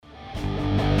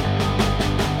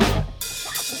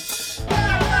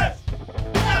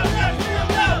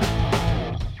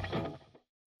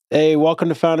Hey, welcome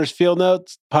to Founders Field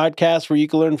Notes, podcast where you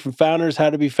can learn from founders how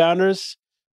to be founders.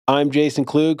 I'm Jason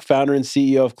Klug, founder and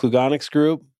CEO of Klugonics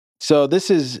Group. So this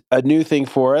is a new thing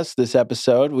for us, this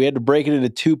episode. We had to break it into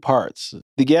two parts.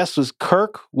 The guest was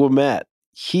Kirk Ouimet.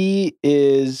 He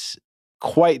is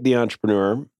quite the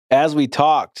entrepreneur. As we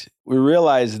talked, we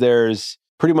realized there's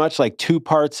pretty much like two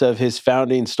parts of his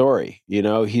founding story. You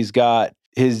know, he's got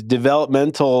his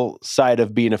developmental side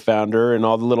of being a founder and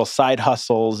all the little side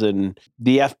hustles and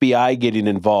the FBI getting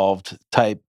involved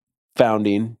type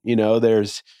founding. You know,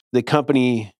 there's the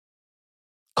company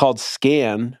called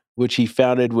Scan, which he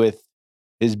founded with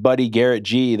his buddy Garrett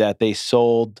G, that they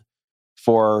sold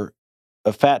for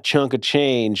a fat chunk of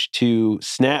change to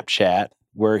Snapchat,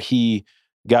 where he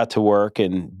got to work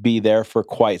and be there for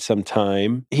quite some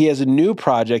time. He has a new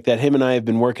project that him and I have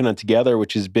been working on together,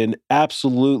 which has been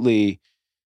absolutely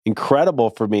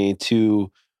incredible for me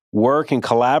to work and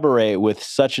collaborate with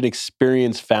such an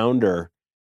experienced founder.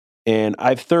 And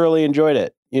I've thoroughly enjoyed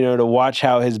it, you know, to watch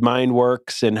how his mind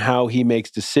works and how he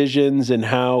makes decisions and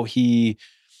how he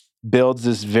builds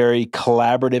this very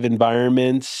collaborative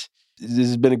environment. This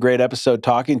has been a great episode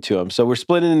talking to him. So we're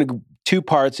splitting into two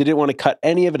parts. He didn't want to cut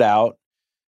any of it out,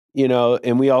 you know,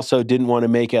 and we also didn't want to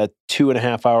make a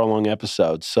 2.5 hour long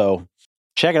episode. So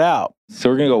check it out. So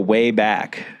we're going to go way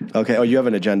back. Okay. Oh, you have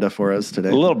an agenda for us today?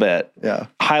 A little bit. Yeah.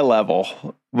 High level.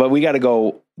 But we got to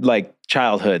go like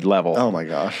childhood level. Oh my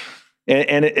gosh.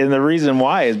 And the reason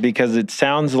why is because it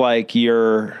sounds like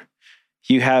you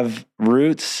have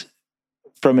roots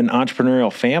from an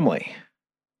entrepreneurial family.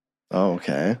 Oh,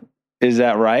 okay. Is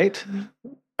that right?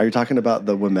 Are you talking about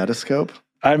the Ouimetoscope?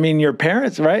 I mean, your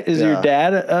parents, right? Is your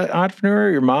dad an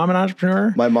entrepreneur? Your mom an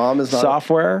entrepreneur? My mom is not.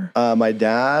 Software? My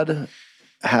dad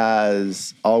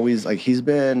has always,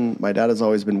 my dad has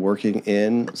always been working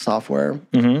in software.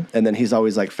 Mm-hmm. And then he's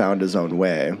always found his own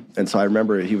way. And so I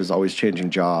remember he was always changing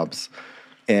jobs.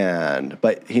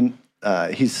 But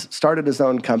he's started his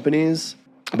own companies,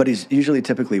 but he's usually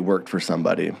typically worked for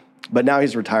somebody. But now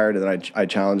he's retired, and then I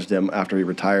challenged him after he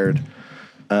retired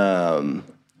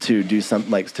to do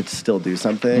something, to still do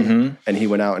something. Mm-hmm. And he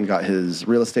went out and got his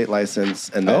real estate license,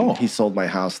 and then he sold my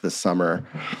house this summer.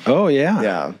 Oh, yeah.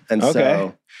 Yeah. And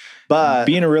so, but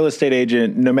being a real estate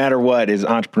agent, no matter what, is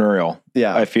entrepreneurial.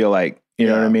 Yeah. I feel like, you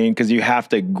know what I mean? Because you have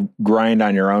to grind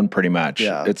on your own pretty much.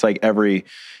 Yeah. It's like every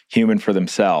human for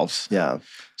themselves. Yeah.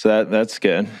 So that's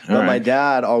good. But my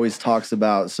dad always talks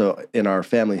about, so in our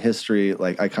family history,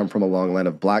 I come from a long line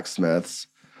of blacksmiths.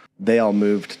 They all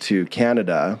moved to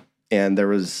Canada, and there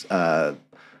was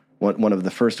one of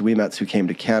the first Ouimets who came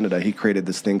to Canada. He created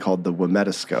this thing called the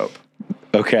Ouimetoscope.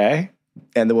 Okay.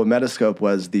 And the Ouimetoscope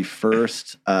was the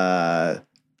first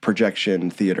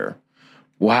projection theater.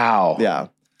 Wow. Yeah.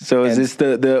 So is this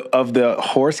the of the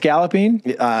horse galloping?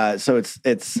 So it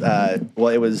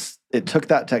took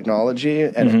that technology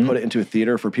and it put it into a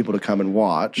theater for people to come and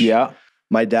watch. Yeah.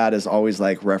 My dad is always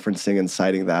referencing and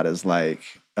citing that as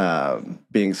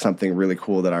being something really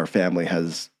cool that our family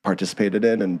has participated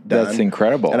in and done. That's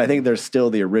incredible. And I think there's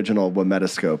still the original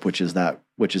Ouimetoscope, which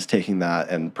is taking that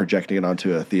and projecting it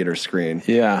onto a theater screen.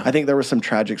 Yeah. I think there was some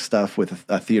tragic stuff with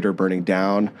a theater burning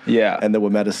down. Yeah. And the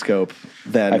Ouimetoscope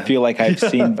then. I feel like I've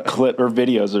seen clip or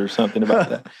videos or something about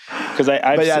that. Because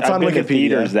I've been to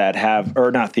theaters that have,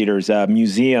 or not theaters,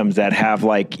 museums that have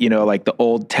the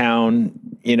old town,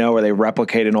 where they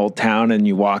replicate an old town, and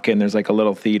you walk in, there's a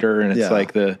little theater, and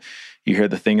it's you hear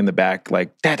the thing in the back, da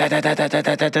da da da da da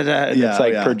da da da, and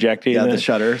it's projecting. Yeah, the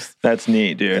shutters. That's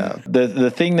neat, dude. Yeah.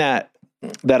 The thing that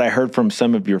I heard from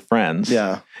some of your friends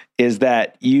is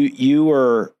that you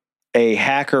were a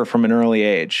hacker from an early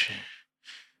age.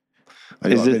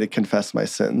 You want me to confess my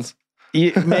sins?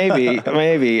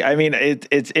 Maybe. I mean,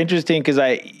 it's interesting because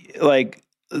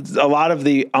a lot of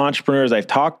the entrepreneurs I've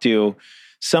talked to,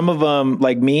 some of them,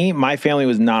 like me, my family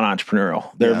was not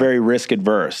entrepreneurial. They're very risk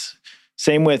adverse.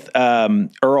 Same with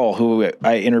Earl, who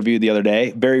I interviewed the other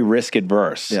day, very risk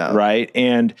adverse, right?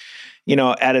 And,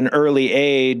 at an early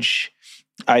age,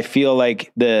 I feel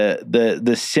like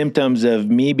the symptoms of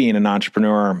me being an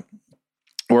entrepreneur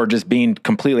or just being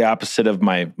completely opposite of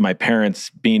my parents,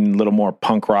 being a little more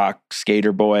punk rock,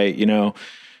 skater boy,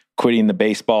 quitting the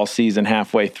baseball season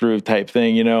halfway through type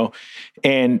thing,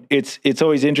 And it's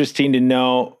always interesting to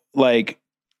know,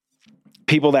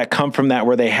 people that come from that,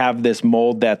 where they have this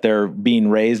mold that they're being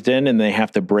raised in and they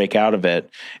have to break out of it.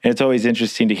 And it's always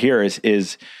interesting to hear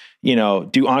is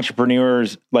do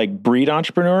entrepreneurs breed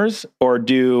entrepreneurs, or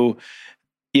do,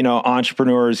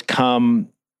 entrepreneurs come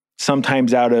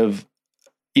sometimes out of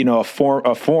a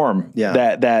form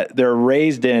that they're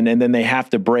raised in, and then they have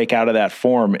to break out of that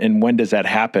form. And when does that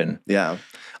happen? Yeah.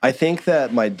 I think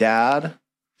that my dad,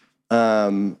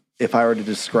 if I were to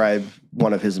describe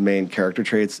one of his main character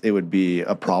traits, it would be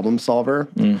a problem solver.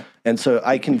 And so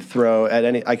I can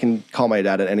call my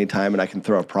dad at any time and I can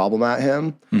throw a problem at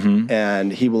him,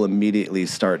 and he will immediately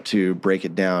start to break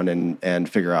it down and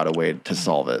figure out a way to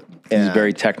solve it. And, he's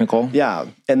very technical. Yeah.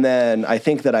 And then I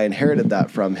think that I inherited that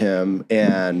from him.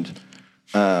 And,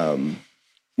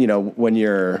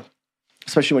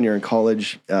 especially when you're in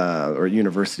college or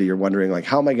university, you're wondering, like,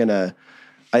 how am I going to,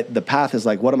 the path is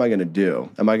like, what am I going to do?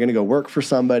 Am I going to go work for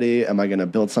somebody? Am I going to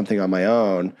build something on my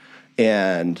own?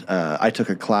 And I took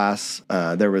a class.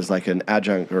 There was like an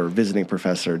adjunct or visiting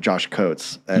professor, Josh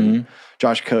Coates. And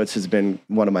Josh Coates has been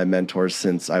one of my mentors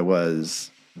since I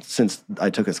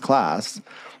took his class.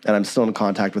 And I'm still in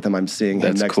contact with him. I'm seeing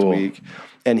him next week.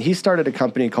 And he started a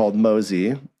company called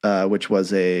Mosey, which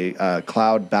was a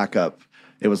cloud backup.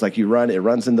 It was like it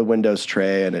runs in the Windows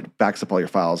tray and it backs up all your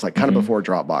files, like kind of before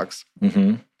Dropbox.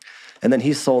 And then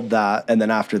he sold that. And then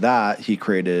after that, he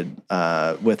created,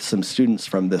 with some students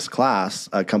from this class,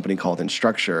 a company called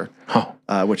Instructure,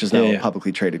 which is now a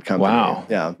publicly traded company. Wow.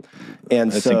 Yeah.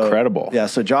 And that's incredible. Yeah.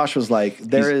 So Josh was like,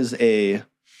 there is a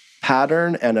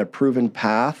pattern and a proven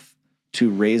path to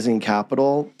raising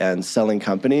capital and selling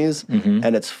companies,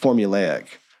 and it's formulaic.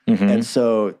 And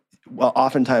so,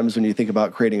 oftentimes when you think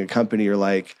about creating a company, you're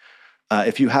like,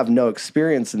 if you have no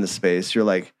experience in the space, you're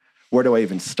like, where do I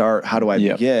even start? How do I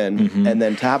begin? And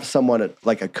then to have someone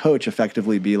like a coach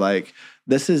effectively be like,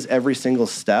 this is every single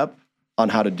step on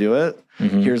how to do it.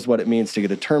 Here's what it means to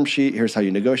get a term sheet. Here's how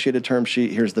you negotiate a term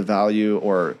sheet. Here's the value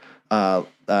or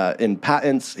in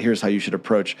patents. Here's how you should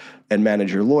approach and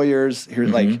manage your lawyers.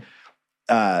 Here's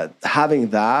having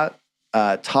that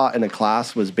taught in a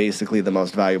class was basically the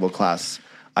most valuable class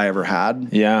I ever had.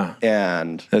 Yeah.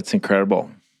 And that's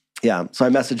incredible. Yeah. So I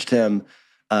messaged him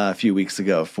a few weeks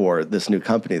ago for this new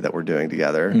company that we're doing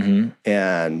together.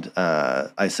 And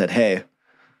I said, hey,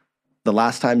 the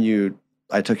last time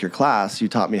I took your class, you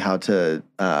taught me how to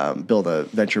build a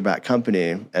venture-backed company.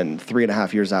 And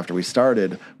 3.5 years after we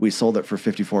started, we sold it for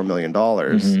 $54 million.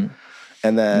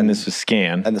 And this was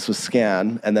Scan.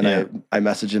 And then I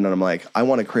messaged him and I'm like, I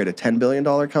want to create a $10 billion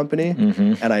company.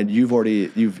 And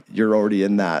you're already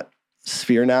in that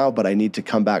sphere now, but I need to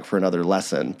come back for another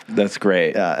lesson. That's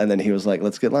great. Yeah. And then he was like,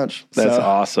 let's get lunch. That's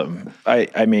awesome.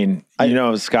 I mean,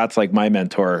 Scott's like my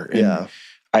mentor. And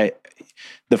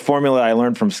the formula I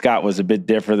learned from Scott was a bit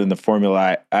different than the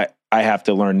formula I have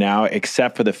to learn now,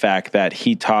 except for the fact that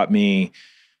he taught me.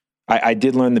 I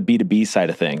did learn the B2B side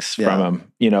of things from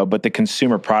him, but the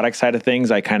consumer product side of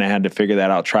things, I kind of had to figure that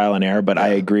out trial and error. But I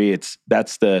agree,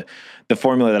 that's the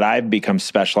formula that I've become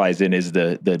specialized in is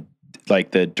the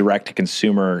direct to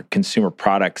consumer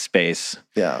product space.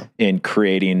 In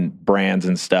creating brands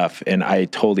and stuff, and I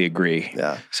totally agree.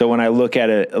 So when I look at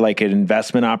it like an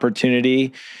investment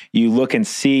opportunity, you look and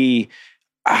see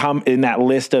how in that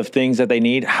list of things that they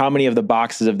need, how many of the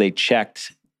boxes have they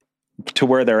checked to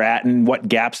where they're at and what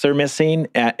gaps they're missing.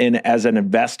 And as an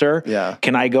investor,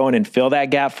 can I go in and fill that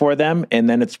gap for them? And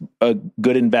then it's a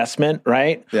good investment,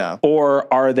 right?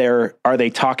 Or are they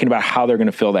talking about how they're going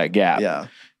to fill that gap?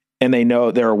 And they know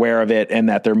they're aware of it and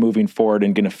that they're moving forward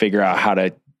and going to figure out how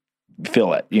to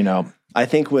fill it, I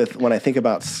think when I think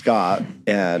about Scott,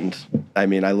 and I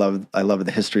mean, I love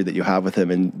the history that you have with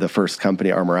him in the first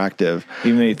company, Armor Active.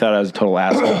 Even though you thought I was a total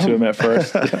asshole to him at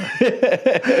first.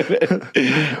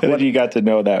 When you got to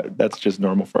know that's just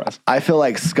normal for us. I feel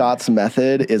like Scott's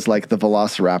method is like the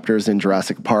velociraptors in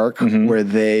Jurassic Park, where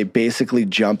they basically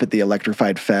jump at the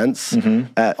electrified fence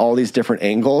at all these different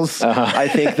angles. I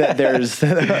think that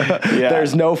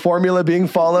there's no formula being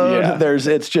followed.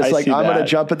 It's just like, I'm going to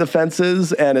jump at the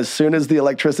fences, and as soon as the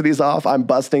electricity's off, I'm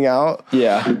busting out.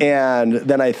 And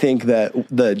then I think that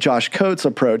the Josh Coates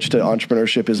approach to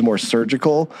entrepreneurship is more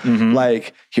surgical.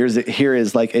 Like here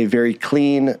is like a very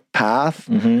clean path.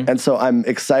 And so I'm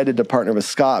excited to partner with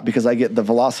Scott because I get the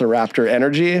velociraptor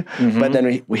energy, but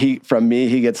then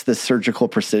he gets this surgical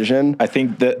precision. I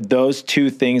think that those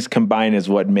two things combined is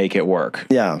what make it work.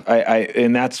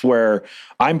 And that's where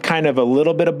I'm kind of a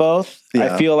little bit of both.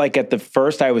 I feel like at the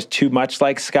first I was too much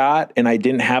like Scott and I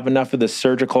didn't have enough of the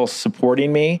surgical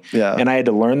supporting me. And I had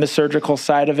to learn the surgical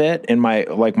side of it. And my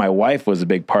wife was a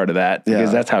big part of that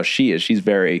because that's how she is. She's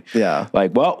very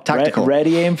like, well, tactical.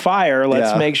 Ready, aim, fire.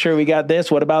 Let's make sure we got this.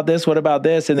 What about this? What about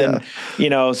this? And then,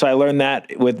 so I learned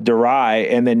that with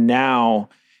Durai. And then now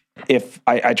if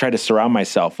I try to surround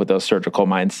myself with those surgical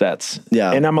mindsets.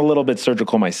 And I'm a little bit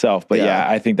surgical myself, but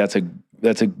I think that's a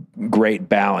that's a great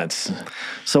balance.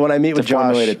 So when I meet with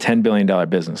Josh, formulate a $10 billion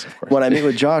business, of course. When I meet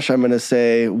with Josh, I'm going to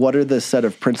say, what are the set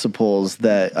of principles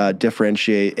that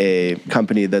differentiate a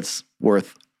company that's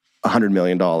worth $100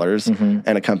 million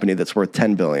and a company that's worth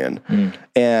 $10 billion?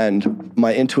 And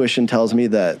my intuition tells me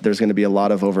that there's going to be a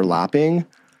lot of overlapping.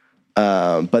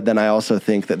 But then I also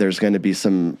think that there's going to be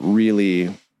some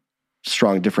really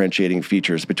strong differentiating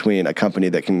features between a company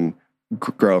that can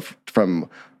grow from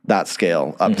that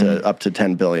scale up to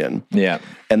 10 billion. Yeah.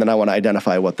 And then I want to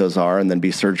identify what those are and then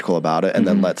be surgical about it and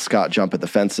then let Scott jump at the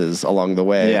fences along the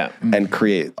way and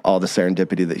create all the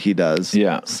serendipity that he does.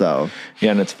 Yeah. So. Yeah,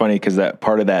 and it's funny because that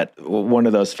part of that, one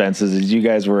of those fences is you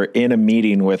guys were in a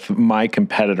meeting with my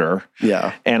competitor.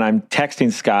 Yeah. And I'm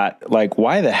texting Scott, like,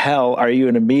 why the hell are you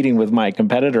in a meeting with my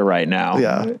competitor right now?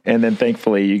 Yeah. And then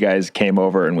thankfully you guys came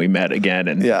over and we met again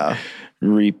and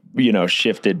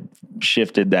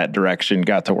shifted that direction,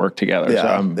 got to work together. So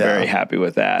I'm very happy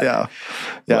with that. Yeah.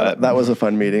 Yeah. But that was a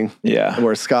fun meeting. Yeah.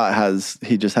 Where Scott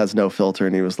he just has no filter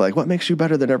and he was like, what makes you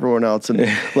better than everyone else? And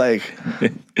like,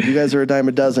 you guys are a dime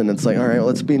a dozen. It's like, all right, well,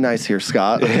 let's be nice here,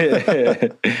 Scott.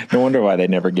 No wonder why they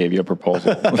never gave you a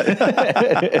proposal.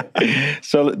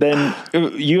 So then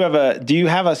do you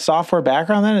have a software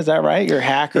background then? Is that right? You're a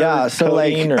hacker? Yeah. So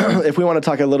if we want to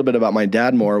talk a little bit about my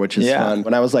dad more, which is fun.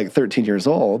 When I was like 13 years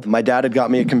old, my dad had got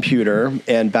me a computer.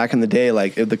 And back in the day,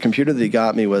 like the computer that he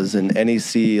got me was an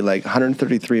NEC, like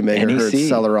 133 megahertz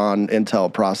Celeron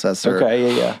Intel processor.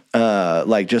 Okay, yeah.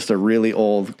 Like just a really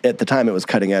old, at the time it was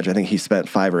cutting edge. I think he spent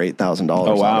 $5,000 or $8,000.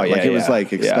 Oh, wow. Like it was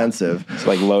like expensive. It's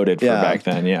like loaded for back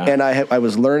then, yeah. And I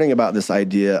was learning about this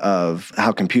idea of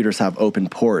how computers have open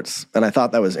ports. And I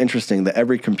thought that was interesting that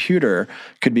every computer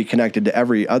could be connected to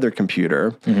every other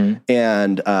computer.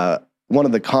 And one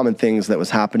of the common things that was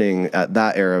happening at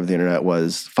that era of the internet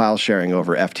was file sharing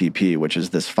over FTP, which is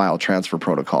this file transfer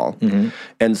protocol.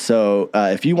 And so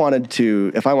if I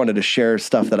wanted to share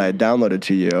stuff that I had downloaded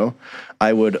to you,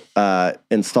 I would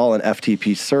install an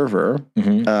FTP server,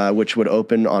 which would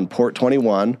open on port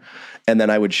 21. And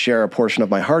then I would share a portion of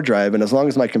my hard drive. And as long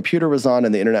as my computer was on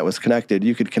and the internet was connected,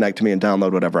 you could connect to me and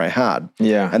download whatever I had.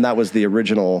 Yeah. And that was the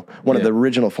original, one of the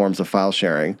original forms of file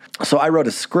sharing. So I wrote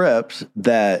a script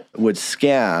that would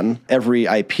scan every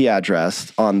IP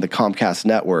address on the Comcast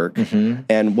network.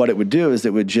 And what it would do is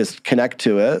it would just connect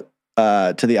to it,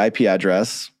 to the IP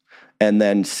address, and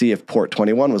then see if port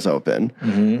 21 was open.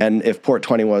 And if port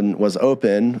 21 was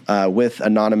open with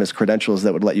anonymous credentials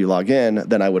that would let you log in,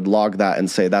 then I would log that and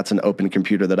say that's an open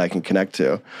computer that I can connect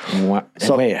to. What?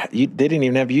 So wait, they didn't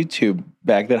even have YouTube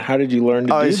back then. How did you learn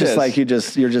to do this? It's just like you're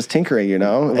just tinkering, you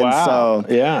know? Wow.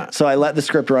 And so I let the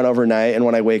script run overnight, and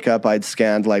when I wake up, I'd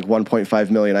scanned like 1.5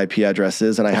 million IP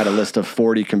addresses, and I had a list of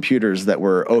 40 computers that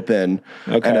were open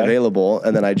and available,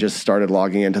 and then I just started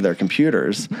logging into their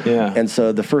computers. Yeah. And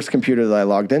so the first computer that I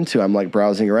logged into, I'm like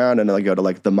browsing around, and I go to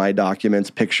like the My Documents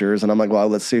pictures, and I'm like, well,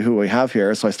 let's see who we have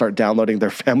here. So I start downloading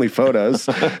their family photos,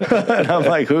 and I'm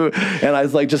like, who? And I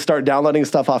was like, just start downloading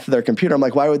stuff off of their computer. I'm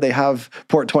like, why would they have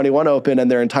port 21 open and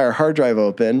their entire hard drive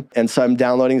open? And so I'm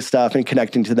downloading stuff and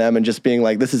connecting to them and just being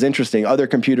like, this is interesting. Other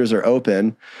computers are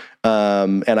open,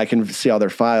 and I can see all their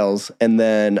files. And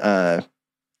then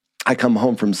I come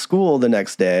home from school the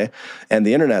next day and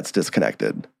the internet's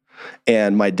disconnected.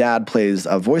 And my dad plays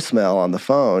a voicemail on the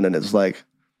phone, and it's like,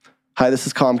 hi, this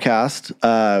is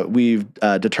Comcast. We've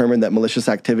determined that malicious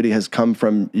activity has come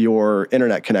from your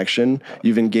internet connection.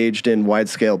 You've engaged in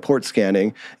wide-scale port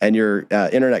scanning, and your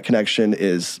internet connection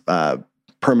is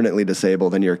permanently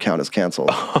disabled, and your account is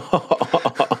canceled.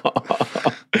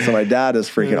 So my dad is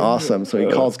freaking awesome. So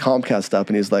he calls Comcast up,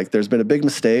 and he's like, there's been a big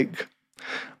mistake.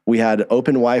 We had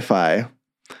open Wi-Fi,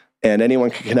 and anyone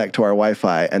can connect to our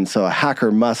Wi-Fi, and so a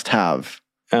hacker must have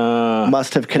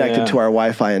connected to our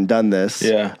Wi-Fi and done this.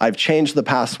 Yeah. I've changed the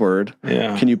password.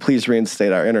 Yeah. Can you please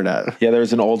reinstate our internet? Yeah, there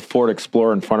was an old Ford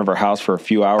Explorer in front of our house for a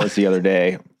few hours the other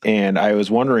day, and I was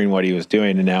wondering what he was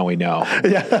doing, and now we know.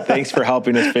 Yeah. Thanks for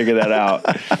helping us figure that out.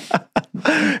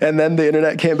 And then the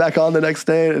internet came back on the next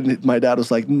day, and my dad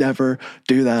was like, never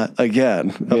do that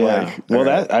again. I'm like, well,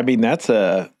 that's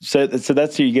so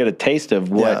that's so you get a taste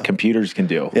of what computers can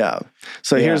do. Yeah.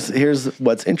 So here's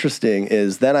what's interesting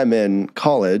is then I'm in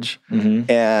college,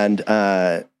 and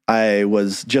I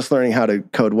was just learning how to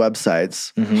code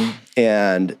websites,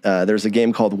 and there's a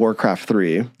game called Warcraft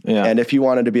 3. Yeah. And if you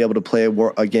wanted to be able to play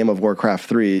a game of Warcraft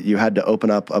 3, you had to open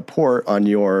up a port on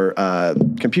your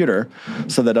computer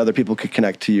so that other people could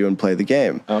connect to you and play the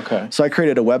game. Okay. So I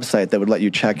created a website that would let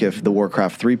you check if the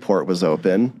Warcraft 3 port was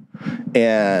open.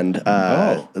 And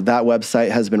that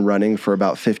website has been running for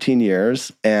about 15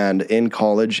 years. And in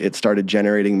college, it started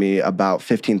generating me about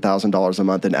 $15,000 a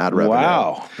month in ad revenue.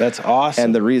 Wow, that's awesome.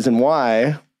 And the reason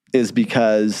why is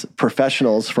because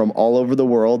professionals from all over the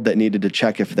world that needed to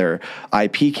check if their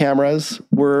IP cameras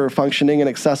were functioning and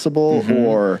accessible,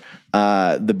 or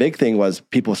the big thing was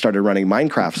people started running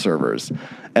Minecraft servers.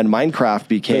 And Minecraft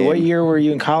became... Wait, what year were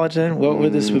you in college then? What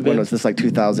would this have been? When was this, like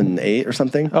 2008 or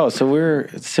something? Oh, so we're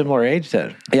similar age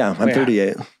then. Yeah, I'm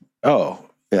 38. Oh,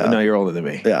 yeah. No, you're older than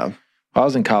me. Yeah. I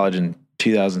was in college in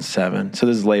 2007, so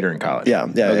this is later in college. Yeah.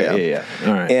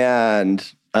 All right.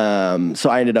 And so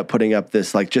I ended up putting up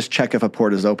this, like, just check if a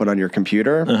port is open on your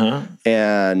computer.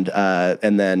 And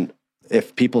then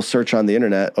if people search on the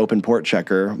internet, open port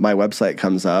checker, my website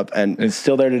comes up. And it's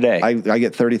still there today. I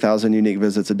get 30,000 unique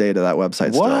visits a day to that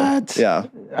website. What? Still. Yeah.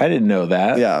 I didn't know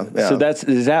that. Yeah. So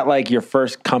is that like your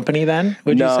first company then,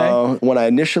 would you say? No. When I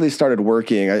initially started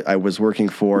working, I was working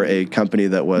for a company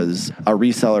that was a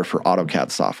reseller for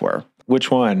AutoCAD software. Which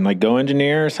one? Like Go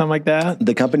Engineer or something like that?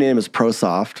 The company name is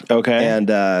ProSoft. Okay. And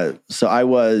so I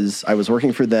was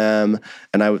working for them,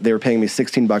 and they were paying me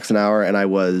 $16 an hour, and I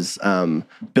was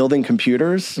building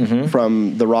computers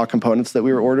from the raw components that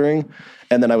we were ordering,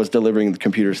 and then I was delivering the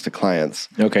computers to clients.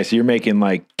 Okay, so you're making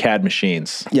like CAD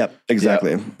machines. Yep,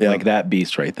 exactly. Yep. Yep. Like that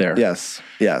beast right there. Yes.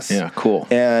 Yeah, cool.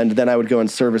 And then I would go and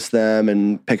service them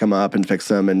and pick them up and fix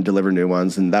them and deliver new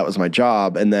ones, and that was my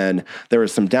job. And then there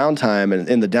was some downtime, and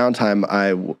in the downtime,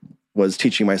 I was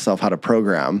teaching myself how to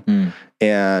program.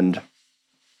 And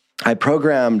I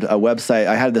programmed a website.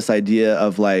 I had this idea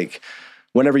of, like,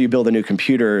 whenever you build a new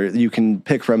computer, you can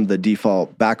pick from the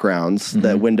default backgrounds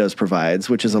that Windows provides,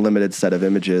 which is a limited set of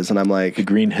images. And I'm like... The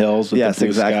green hills with the blue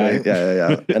exactly. sky.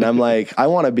 Yeah. And I'm like, I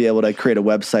want to be able to create a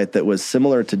website that was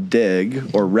similar to Dig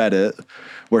or Reddit,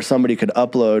 where somebody could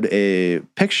upload a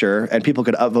picture and people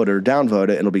could upvote it or downvote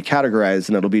it, and it'll be categorized,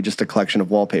 and it'll be just a collection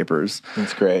of wallpapers.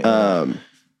 That's great.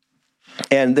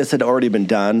 And this had already been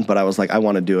done, but I was like, I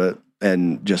want to do it,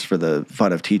 and just for the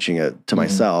fun of teaching it to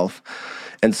myself.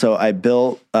 And so I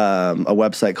built a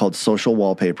website called Social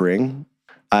Wallpapering.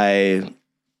 I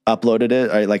uploaded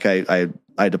it.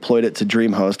 I deployed it to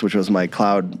DreamHost, which was my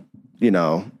cloud,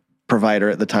 provider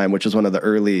at the time, which was one of the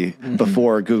early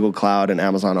before Google Cloud and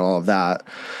Amazon and all of that.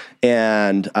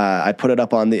 And I put it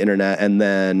up on the internet, and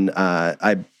then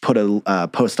I put a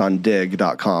post on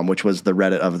dig.com, which was the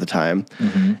Reddit of the time.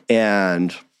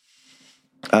 And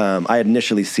I had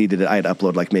initially seeded it. I had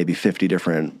uploaded like maybe 50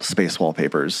 different space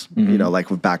wallpapers, like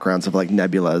with backgrounds of like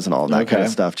nebulas and all that kind of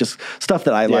stuff. Just stuff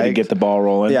that I like. To get the ball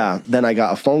rolling. Yeah. Then I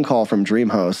got a phone call from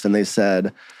DreamHost, and they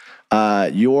said,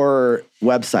 your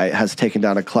website has taken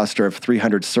down a cluster of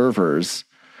 300 servers.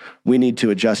 We need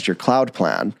to adjust your cloud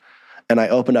plan. And I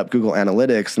opened up Google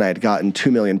Analytics, and I had gotten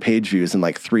 2 million page views in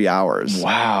like 3 hours.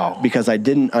 Wow. Because I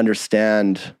didn't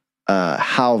understand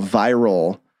how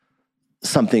viral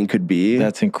something could be.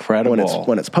 That's incredible.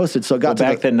 When it's posted. So it got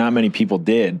back then, not many people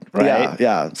did, right?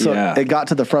 Yeah. So it got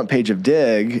to the front page of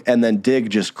Dig, and then Dig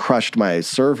just crushed my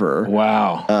server.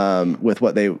 Wow. With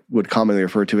what they would commonly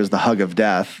refer to as the hug of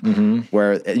death,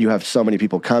 where you have so many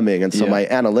people coming. And so my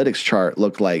analytics chart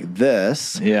looked like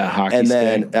this. Yeah, hockey And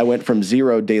then stick. I went from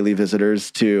 0 daily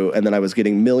visitors and then I was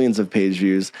getting millions of page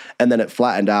views, and then it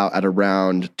flattened out at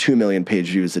around 2 million page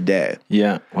views a day.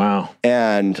 Yeah, wow.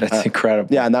 And that's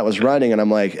incredible. Yeah, and that was running. And I'm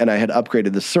like, and I had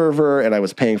upgraded the server, and I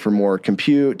was paying for more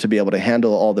compute to be able to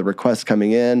handle all the requests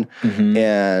coming in.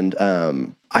 And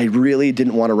I really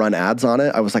didn't want to run ads on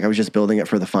it. I was just building it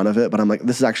for the fun of it, but I'm like,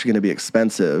 this is actually going to be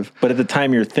expensive. But at the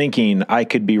time you're thinking, I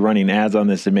could be running ads on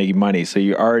this and making money. So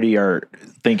you already are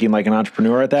thinking like an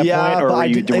entrepreneur at that point? Or were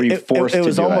you forced to do it? It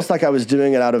was almost like I was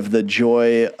doing it out of the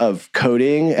joy of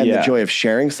coding and the joy of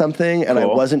sharing something. And I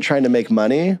wasn't trying to make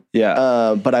money.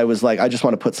 Yeah. But I was like, I just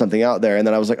want to put something out there. And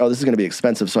then I was like, oh, this is going to be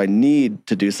expensive, so I need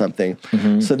to do something.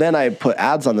 So then I put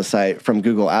ads on the site from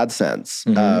Google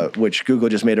AdSense, which Google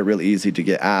just made it really easy to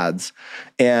get ads.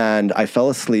 And I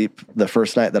fell asleep the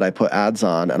first night that I put ads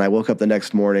on, and I woke up the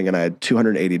next morning and I had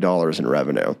 $280 in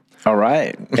revenue. All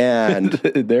right. And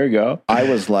there you go. I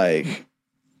was like,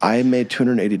 I made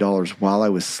 $280 while I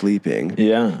was sleeping.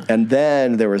 Yeah. And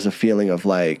then there was a feeling of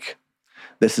like,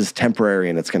 this is temporary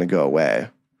and it's going to go away.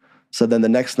 So then the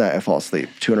next night I fall asleep,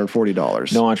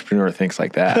 $240. No entrepreneur thinks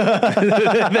like that.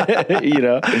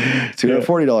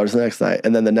 $240 the next night.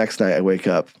 And then the next night I wake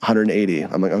up,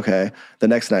 $180. I'm like, okay. The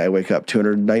next night I wake up,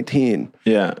 $219.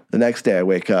 Yeah. The next day I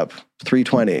wake up,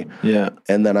 $320. Yeah.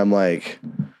 And then I'm like,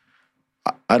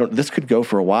 this could go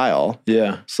for a while.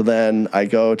 Yeah. So then I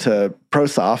go to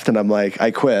ProSoft and I'm like,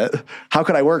 I quit. How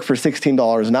could I work for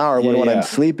 $16 an hour when I'm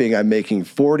sleeping, I'm making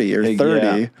 40 or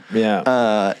 30?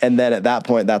 Yeah. And then at that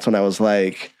point, that's when I was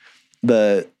like,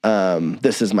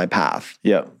 this is my path.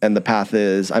 Yeah. And the path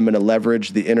is I'm going to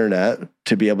leverage the internet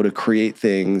to be able to create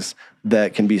things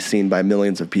that can be seen by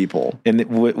millions of people. And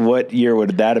what year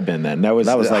would that have been then? That was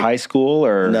like high school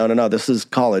or? No. This is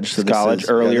college. So college,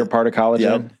 earlier part of college.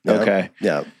 Yep. Okay.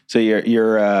 Yeah. So you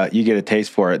get a taste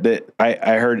for it.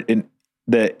 I heard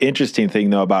the interesting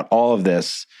thing though about all of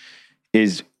this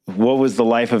is what was the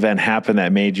life event happen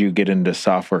that made you get into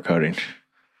software coding?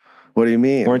 What do you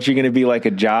mean? Weren't you going to be like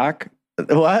a jock?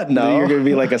 What? No. You're going to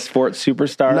be like a sports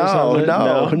superstar or something?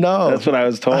 No. That's what I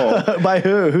was told. By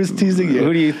who? Who's teasing you?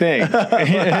 Who do you think? Scott?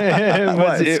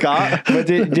 But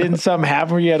didn't something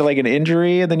happen where you had like an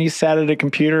injury and then you sat at a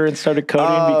computer and started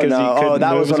coding because you couldn't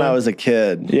that was when I was a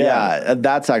kid. Yeah.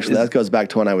 That goes back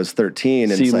to when I was 13.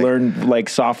 So you learned like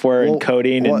software and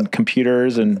coding and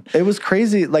computers and... It was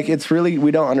crazy. Like it's really,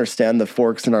 we don't understand the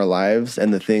forks in our lives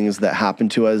and the things that happen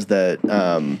to us that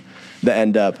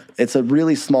end up, it's a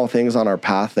really small things on our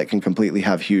path that can completely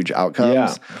have huge outcomes.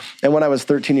 Yeah. And when I was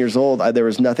 13 years old, there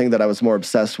was nothing that I was more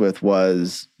obsessed with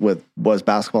was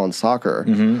basketball and soccer.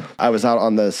 Mm-hmm. I was out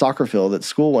on the soccer field at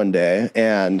school one day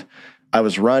and I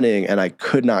was running and I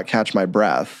could not catch my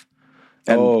breath.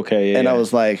 And, I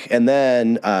was like, and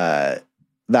then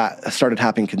that started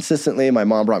happening consistently. My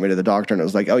mom brought me to the doctor and it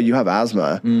was like, oh, you have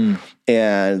asthma.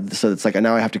 And so it's like,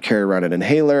 now I have to carry around an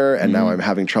inhaler and now I'm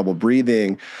having trouble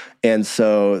breathing. And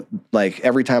so like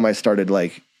every time I started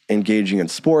like engaging in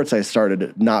sports, I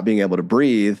started not being able to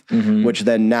breathe, which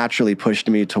then naturally pushed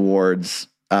me towards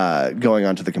going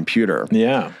onto the computer.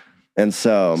 Yeah. And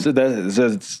so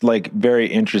it's like very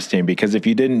interesting because if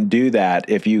you didn't do that,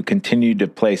 if you continued to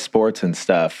play sports and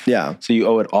stuff, so you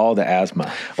owe it all to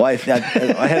asthma. Well,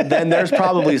 then there's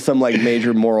probably some like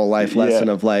major moral life lesson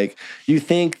of like, you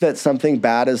think that something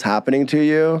bad is happening to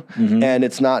you and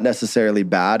it's not necessarily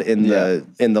bad in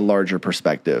the larger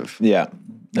perspective. Yeah.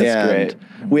 That's great.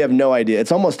 We have no idea.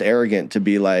 It's almost arrogant to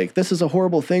be like, this is a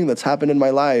horrible thing that's happened in my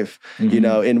life, you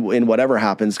know, in whatever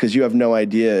happens, because you have no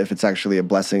idea if it's actually a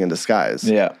blessing in disguise.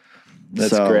 Yeah.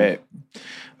 That's great.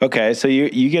 Okay. So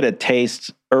you get a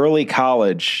taste early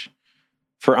college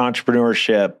for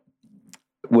entrepreneurship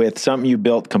with something you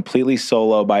built completely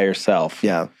solo by yourself.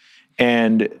 Yeah.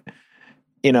 And,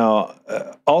 you know,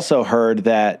 also heard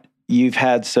that you've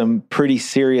had some pretty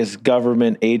serious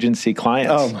government agency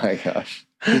clients. Oh my gosh.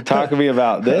 Talk to me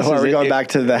about this. Are we going back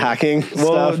to the hacking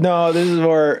stuff? No, this is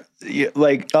more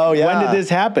like, when did this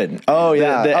happen? Oh,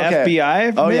 yeah. The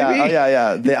FBI, Oh, maybe?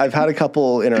 yeah. I've had a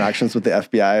couple interactions with the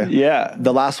FBI. Yeah.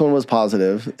 The last one was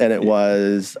positive, and it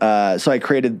was, so I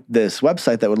created this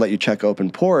website that would let you check open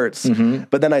ports,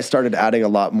 but then I started adding a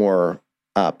lot more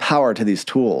power to these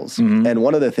tools. And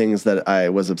one of the things that I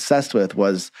was obsessed with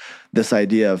was this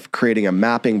idea of creating a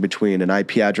mapping between an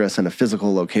IP address and a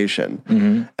physical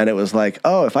location. And it was like,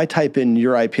 oh, if I type in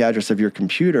your IP address of your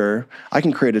computer, I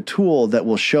can create a tool that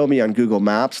will show me on Google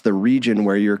Maps the region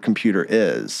where your computer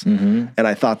is. And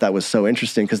I thought that was so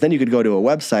interesting because then you could go to a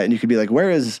website and you could be like, where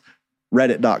is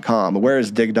Reddit.com, where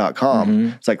is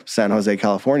dig.com? It's like San Jose,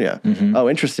 California. Oh,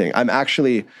 interesting. I'm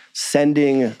actually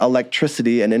sending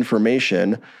electricity and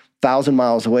information 1,000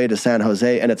 miles away to San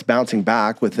Jose and it's bouncing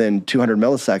back within 200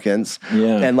 milliseconds.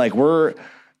 And like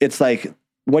it's like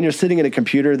when you're sitting in a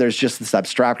computer, there's just this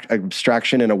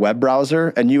abstraction in a web browser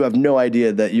and you have no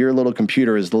idea that your little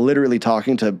computer is literally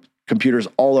talking to computers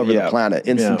all over the planet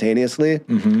instantaneously.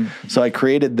 So I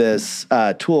created this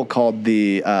tool called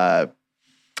the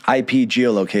IP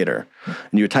geolocator.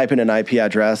 And you would type in an IP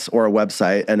address or a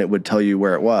website and it would tell you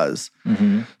where it was.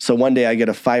 So one day I get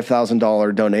a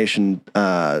 $5,000 donation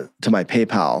to my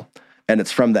PayPal and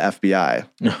it's from the FBI.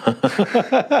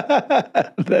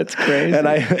 That's crazy.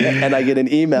 And I get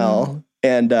an email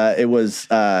and it was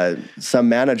some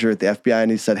manager at the FBI and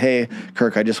he said, hey,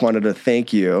 Kirk, I just wanted to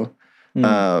thank you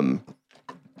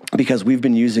because we've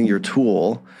been using your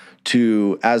tool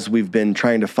as we've been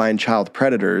trying to find child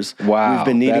predators. Wow, we've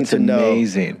been needing to know.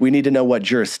 Amazing. We need to know what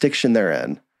jurisdiction they're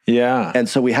in. Yeah. And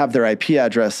so we have their IP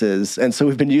addresses. And so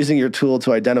we've been using your tool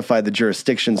to identify the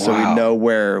jurisdiction so we know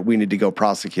where we need to go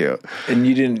prosecute. And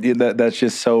you didn't, that's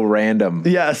just so random.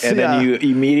 Yes. And then you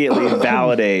immediately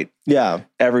validate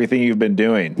everything you've been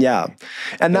doing. Yeah.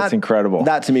 And that's incredible.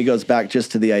 That to me goes back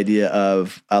just to the idea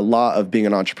of a lot of being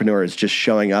an entrepreneur is just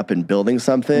showing up and building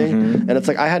something. And it's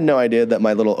like, I had no idea that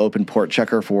my little open port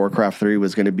checker for Warcraft 3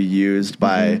 was going to be used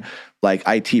by like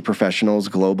IT professionals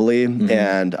globally.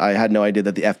 And I had no idea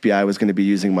that the FBI was going to be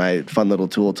using my fun little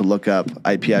tool to look up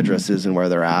IP addresses and where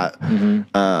they're at.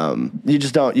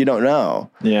 You don't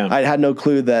know. Yeah. I had no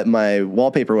clue that my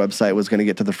wallpaper website was going to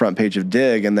get to the front page of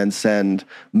Dig and then send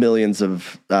millions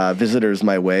of visitors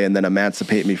my way and then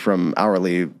emancipate me from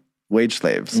hourly wage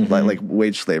slaves, like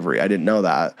wage slavery. I didn't know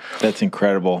that. That's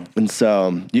incredible. And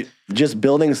so just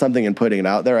building something and putting it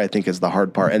out there, I think, is the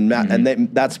hard part. And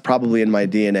that's probably in my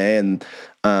DNA.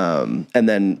 And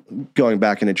then going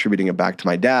back and attributing it back to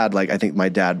my dad, like I think my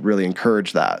dad really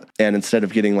encouraged that. And instead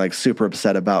of getting like super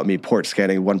upset about me port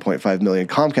scanning 1.5 million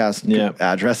Comcast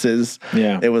addresses,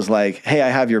 it was like, hey, I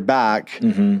have your back.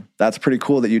 That's pretty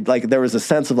cool that you like. There was a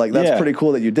sense of like, that's pretty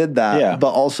cool that you did that.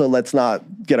 But also, let's not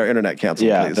get our internet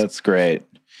canceled. Please. That's great.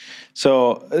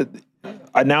 So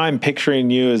now I'm picturing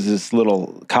you as this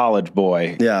little college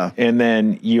boy. Yeah, and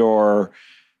then you're.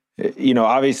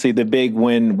 Obviously the big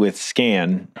win with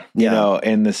Scan,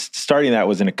 and starting that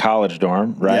was in a college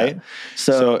dorm, right? Yeah.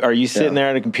 So are you sitting there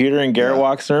at a computer and Garrett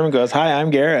walks in and goes, "Hi,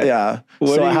 I'm Garrett." Yeah.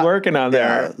 What are you working on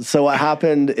there? So what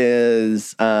happened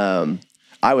is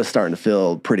I was starting to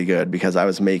feel pretty good because I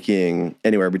was making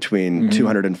anywhere between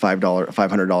 $200 and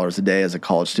 $500 a day as a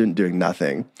college student doing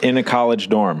nothing. In a college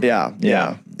dorm. Yeah.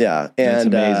 And that's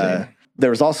amazing. There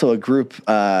was also a group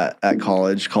at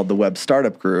college called the Web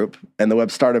Startup Group, and the Web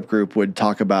Startup Group would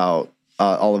talk about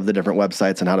all of the different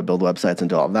websites and how to build websites and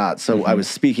do all of that. So I was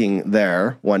speaking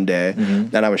there one day,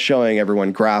 and I was showing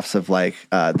everyone graphs of like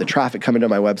the traffic coming to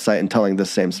my website and telling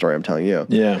this same story I'm telling you.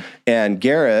 Yeah. And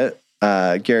Garrett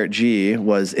G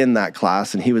was in that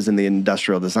class, and he was in the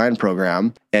industrial design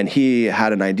program, and he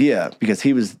had an idea because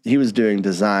he was doing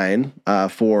design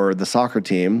for the soccer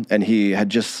team, and he had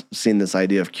just seen this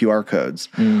idea of QR codes,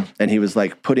 and he was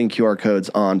like putting QR codes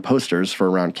on posters for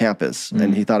around campus,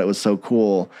 and he thought it was so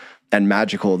cool and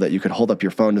magical that you could hold up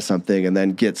your phone to something and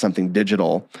then get something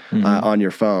digital on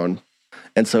your phone.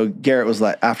 And so Garrett was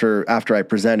like, after I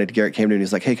presented, Garrett came to me and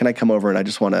he's like, "Hey, can I come over and I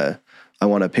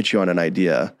want to pitch you on an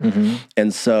idea."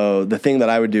 And so the thing that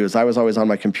I would do is I was always on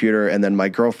my computer, and then my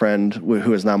girlfriend,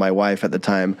 who is now my wife at the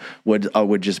time,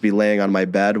 would just be laying on my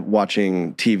bed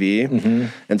watching TV.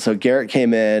 And so Garrett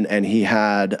came in, and he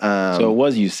had... so it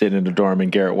was you sitting in a dorm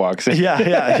and Garrett walks in.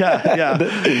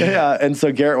 Yeah. And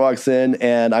so Garrett walks in,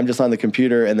 and I'm just on the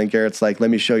computer, and then Garrett's like, "Let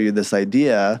me show you this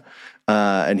idea."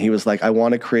 And he was like, "I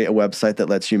want to create a website that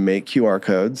lets you make QR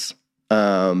codes.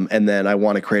 And then I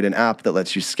want to create an app that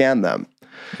lets you scan them."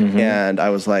 And I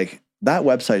was like, that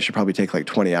website should probably take like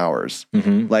 20 hours.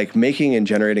 Like making and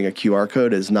generating a QR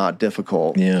code is not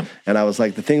difficult. Yeah. And I was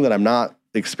like, the thing that I'm not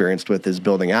experienced with is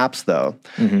building apps though.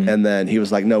 And then he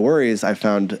was like, "No worries. I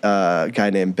found a guy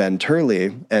named Ben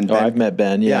Turley." And Ben, I've met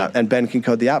Ben. Yeah. And Ben can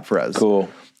code the app for us. Cool.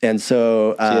 And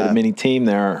so, you had a mini team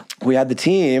there. We had the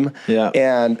team. Yeah.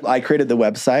 And I created the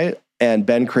website, and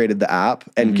Ben created the app,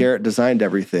 and Garrett designed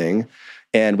everything.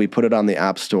 And we put it on the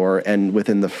App Store, and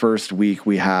within the first week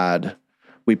we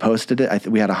posted it.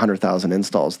 We had 100,000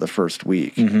 installs the first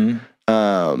week.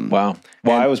 Wow. Well,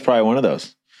 I was probably one of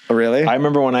those. Oh, really? I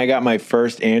remember when I got my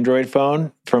first Android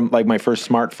phone from like my first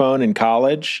smartphone in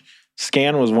college,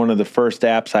 Scan was one of the first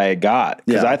apps I had got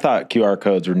because I thought QR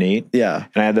codes were neat. Yeah.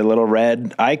 And I had the little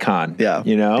red icon. Yeah.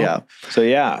 Yeah. So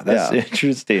that's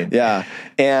interesting. Yeah.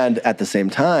 And at the same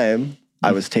time,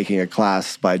 I was taking a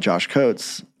class by Josh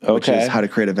Coates, which is how to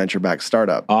create a venture-backed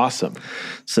startup. Awesome.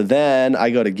 So then I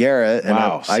go to Garrett. And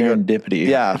serendipity.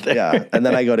 Yeah. And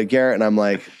then I go to Garrett, and I'm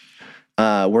like,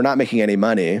 we're not making any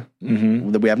money.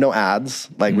 We have no ads.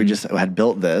 Like we just had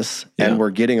built this, and we're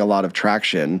getting a lot of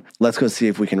traction. Let's go see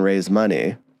if we can raise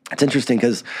money. It's interesting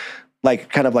because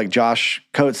kind of like Josh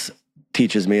Coates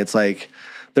teaches me, it's like,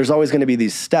 there's always going to be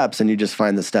these steps, and you just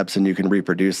find the steps and you can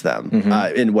reproduce them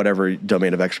in whatever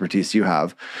domain of expertise you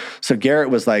have. So Garrett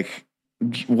was like,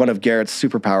 one of Garrett's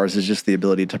superpowers is just the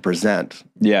ability to present,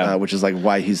 which is like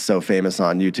why he's so famous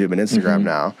on YouTube and Instagram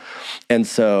now. And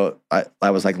so I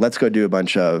was like, let's go do a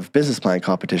bunch of business plan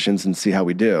competitions and see how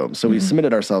we do. So we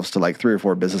submitted ourselves to like 3 or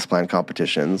 4 business plan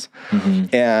competitions.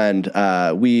 And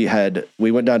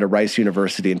we went down to Rice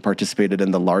University and participated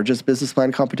in the largest business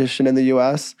plan competition in the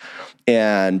US.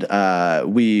 And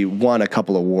we won a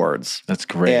couple awards. That's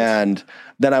great. And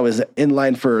then I was in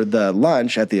line for the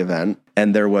lunch at the event,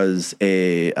 and there was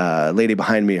a lady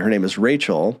behind me. Her name is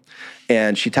Rachel,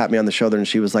 And she tapped me on the shoulder and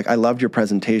she was like, I loved your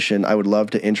presentation. I would love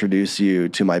to introduce you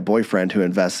to my boyfriend who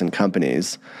invests in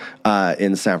companies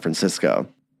in San Francisco.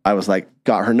 I was like,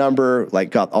 got her number, like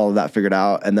got all of that figured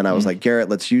out. And then I was like, Garrett,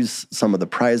 let's use some of the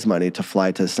prize money to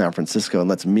fly to San Francisco and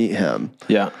let's meet him.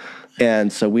 Yeah.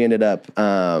 And so we ended up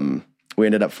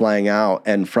flying out.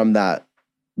 And from that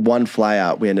one fly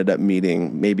out, we ended up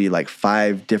meeting maybe like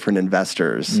 5 different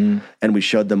investors and we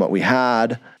showed them what we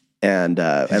had. And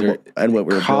what we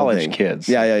were college building. Kids.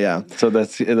 Yeah. So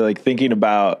that's like thinking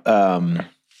about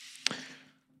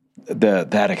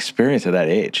that experience at that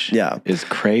age. Is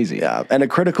crazy. Yeah, and a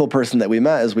critical person that we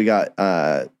met is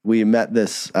we met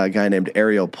this guy named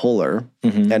Ariel Puller,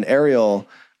 and Ariel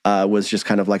was just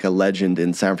kind of like a legend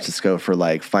in San Francisco for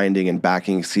like finding and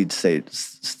backing seed stage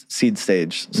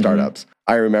startups.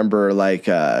 I remember like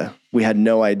we had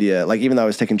no idea, like even though I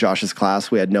was taking Josh's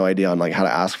class, we had no idea on like how to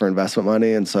ask for investment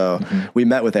money. And so we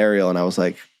met with Ariel and I was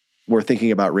like, we're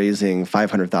thinking about raising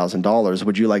 $500,000.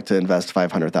 Would you like to invest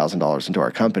 $500,000 into our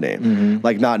company?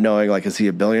 Like not knowing, like, is he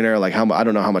a billionaire? Like I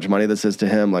don't know how much money this is to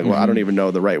him. Like, well, I don't even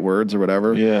know the right words or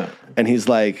whatever. Yeah. And he's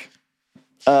like,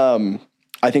 I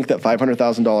think that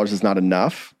 $500,000 is not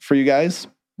enough for you guys.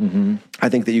 I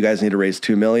think that you guys need to raise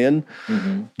 $2 million.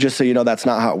 Just so you know, that's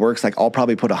not how it works. Like I'll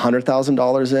probably put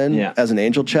 $100,000 in as an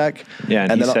angel check. Yeah,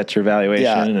 and he sets your valuation.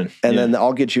 Yeah, and then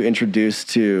I'll get you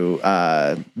introduced to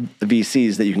the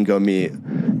VCs that you can go meet,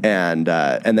 and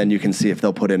then you can see if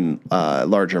they'll put in a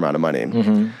larger amount of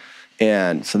money.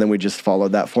 And so then we just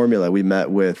followed that formula. We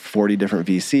met with 40 different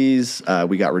VCs.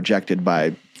 We got rejected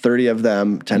by 30 of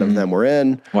them. 10 of them were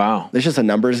in. Wow, it's just a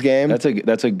numbers game. That's a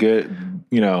good.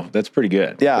 That's pretty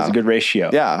good. Yeah. That's a good ratio.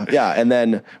 Yeah. And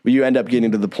then you end up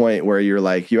getting to the point where you're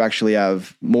like, you actually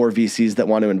have more VCs that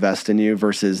want to invest in you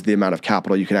versus the amount of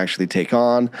capital you can actually take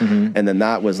on. And then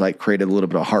that was like created a little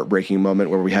bit of a heartbreaking moment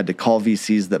where we had to call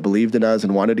VCs that believed in us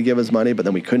and wanted to give us money, but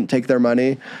then we couldn't take their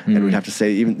money. And we'd have to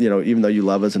say, even though you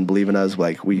love us and believe in us,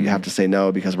 like we have to say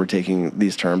no because we're taking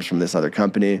these terms from this other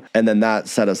company. And then that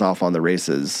set us off on the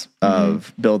races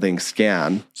of building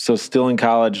Scan. So still in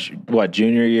college, what,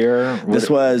 junior year?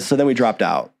 So then we dropped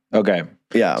out. Okay.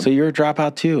 Yeah. So you're a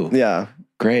dropout too. Yeah.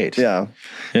 Great. Yeah.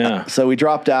 Yeah. So we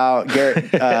dropped out,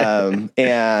 Garrett,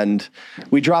 and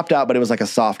we dropped out, but it was like a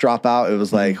soft dropout. It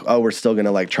was like, oh, we're still going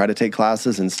to like try to take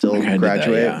classes and still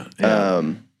graduate.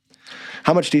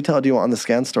 How much detail do you want on the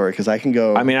Scan story? Because I can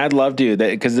go. I mean, I'd love to,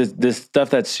 because this stuff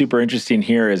that's super interesting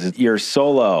here is you're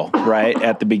solo, right?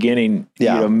 At the beginning,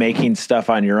 making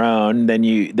stuff on your own. Then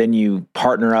you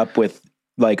partner up with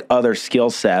like other skill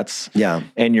sets. Yeah.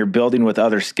 And you're building with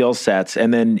other skill sets.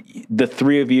 And then the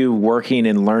three of you working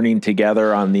and learning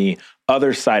together on the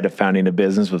other side of founding a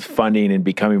business with funding and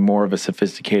becoming more of a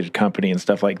sophisticated company and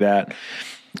stuff like that.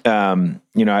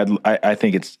 I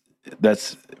think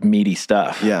that's meaty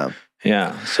stuff. Yeah.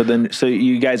 Yeah. So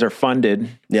you guys are funded.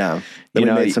 Yeah. You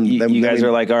guys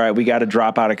are like, all right, we got to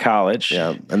drop out of college. Yeah.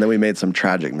 And then we made some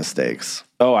tragic mistakes.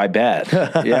 Oh, I bet.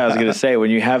 Yeah, I was going to say,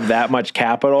 when you have that much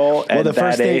capital at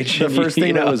that age. The first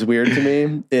thing that was weird to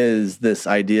me is this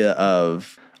idea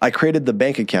of, I created the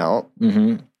bank account,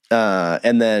 and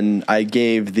then I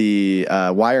gave the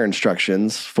wire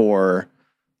instructions for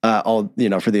for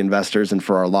the investors and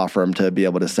for our law firm to be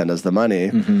able to send us the money.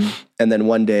 And then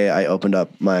one day I opened up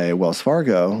my Wells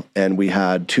Fargo and we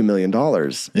had $2 million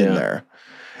in there.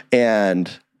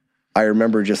 And I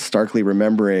remember just starkly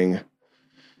remembering,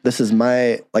 this is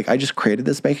I just created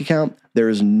this bank account. There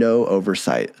is no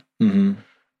oversight.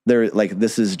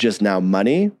 This is just now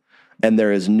money, and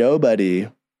there is nobody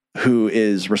who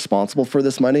is responsible for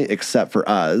this money except for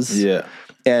us. Yeah.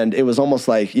 And it was almost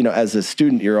like, as a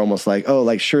student, you're almost like, oh,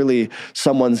 like surely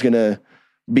someone's going to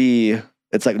be,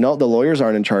 it's like, no, the lawyers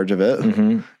aren't in charge of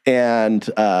it. And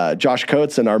Josh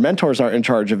Coates and our mentors aren't in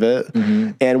charge of it.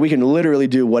 And we can literally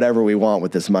do whatever we want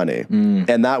with this money.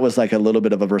 And that was like a little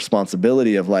bit of a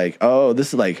responsibility of like, oh, this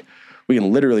is like, we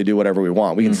can literally do whatever we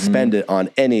want. We can spend it on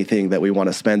anything that we want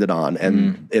to spend it on.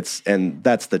 And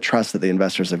that's the trust that the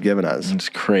investors have given us. It's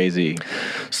crazy.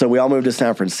 So we all moved to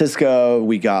San Francisco.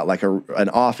 We got like an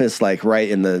office, like right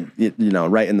in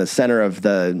the center of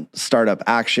the startup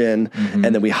action. And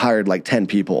then we hired like 10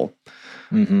 people.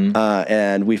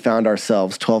 And we found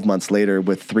ourselves 12 months later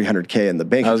with $300K in the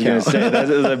bank account. I was going to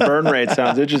say, the burn rate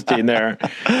sounds interesting there.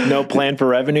 No plan for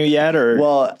revenue yet? Or?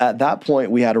 Well, at that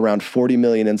point, we had around 40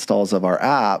 million installs of our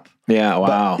app. Yeah,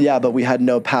 wow. But we had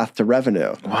no path to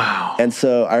revenue. Wow. And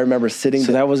so I remember sitting.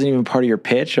 So that wasn't even part of your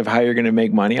pitch of how you're going to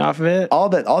make money off of it? All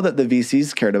that the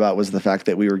VCs cared about was the fact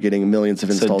that we were getting millions of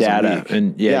installs data a week.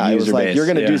 and it was like, base. you're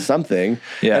going to do something.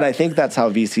 Yeah. And I think that's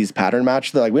how VCs pattern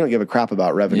match. They're like, we don't give a crap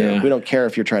about revenue. Yeah. We don't care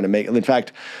if you're trying to make. In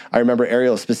fact, I remember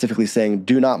Ariel specifically saying,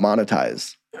 do not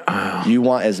monetize. You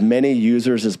want as many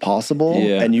users as possible,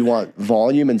 and you want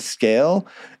volume and scale,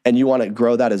 and you want to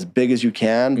grow that as big as you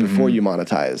can before you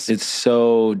monetize. It's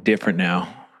so different now.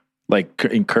 Like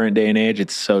in current day and age,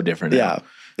 it's so different now.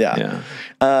 Yeah.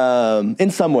 In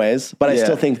some ways, but I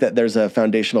still think that there's a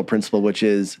foundational principle, which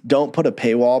is don't put a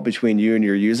paywall between you and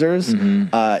your users.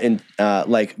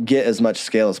 Like get as much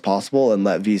scale as possible and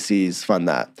let VCs fund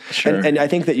that. Sure. And I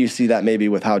think that you see that maybe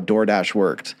with how DoorDash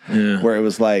worked, where it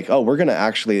was like, oh, we're going to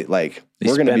actually we're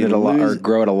going to be at a lot or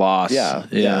grow at a loss.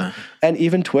 Yeah. And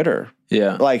even Twitter.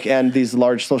 Yeah. And these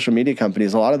large social media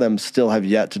companies, a lot of them still have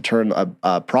yet to turn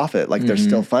a profit. Like they're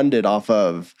still funded off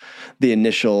of the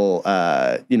initial,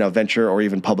 venture or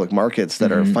even public markets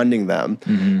that are funding them.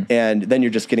 And then you're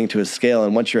just getting to a scale.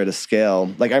 And once you're at a scale,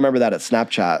 like I remember that at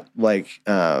Snapchat,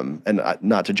 and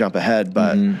not to jump ahead,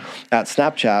 but at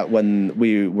Snapchat, when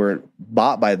we were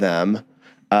bought by them,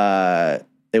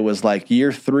 it was like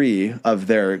year 3 of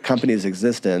their company's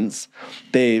existence.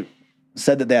 They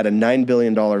said that they had a $9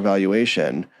 billion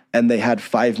valuation and they had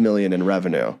 $5 million in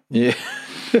revenue. Yeah.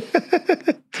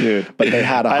 Dude. But they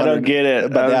had I don't get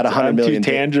it. But they had 100 million.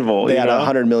 Too tangible. They had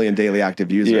 100 million daily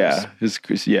active users.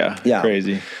 Yeah. It's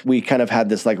crazy. We kind of had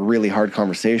this really hard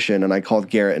conversation, and I called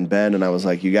Garrett and Ben and I was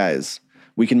like, you guys,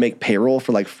 we can make payroll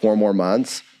for 4 more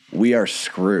months. We are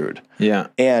screwed. Yeah.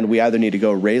 And we either need to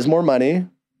go raise more money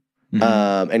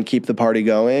and keep the party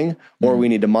going, or we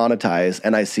need to monetize.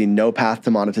 And I see no path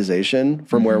to monetization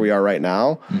from where we are right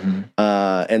now.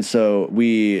 And so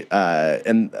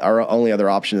and our only other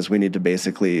option is we need to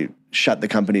basically shut the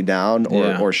company down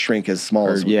or shrink as small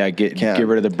as we can. Get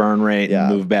rid of the burn rate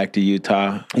and move back to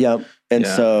Utah. Yep. And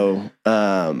so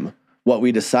what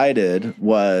we decided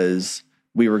was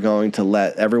we were going to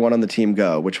let everyone on the team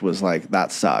go, which was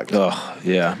that sucked. Oh,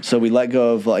 yeah. So we let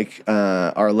go of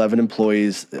our 11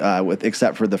 employees,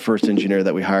 except for the first engineer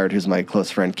that we hired, who's my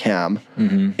close friend Cam.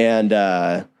 And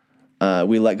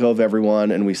we let go of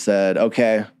everyone, and we said,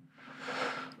 okay,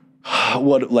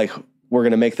 we're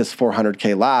going to make this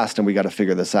 400K last, and we got to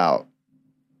figure this out.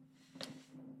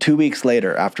 2 weeks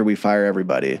later, after we fire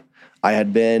everybody, I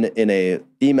had been in a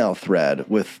email thread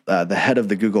with the head of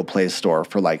the Google Play Store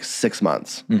for 6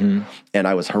 months. And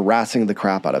I was harassing the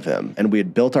crap out of him. And we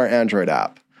had built our Android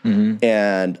app.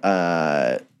 And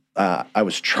I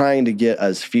was trying to get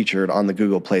us featured on the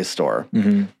Google Play Store.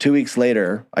 2 weeks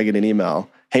later, I get an email,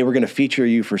 hey, we're going to feature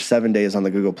you for 7 days on the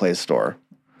Google Play Store.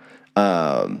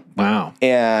 Wow.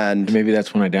 And maybe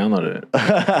that's when I downloaded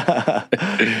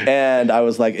it. And I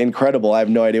was like, incredible. I have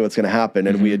no idea what's going to happen.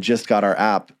 And we had just got our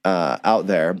app out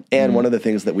there. And one of the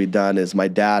things that we'd done is my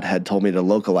dad had told me to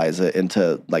localize it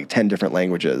into 10 different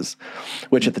languages,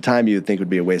 which at the time you'd think would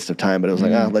be a waste of time, but it was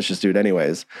let's just do it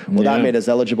anyways. Well, that made us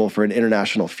eligible for an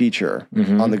international feature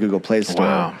on the Google Play Store.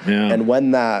 Wow. Yeah. And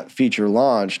when that feature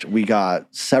launched, we got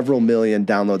several million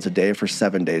downloads a day for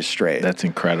 7 days straight. That's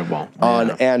incredible.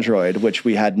 On Android, which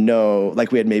we had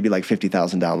we had maybe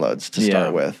 50,000 downloads to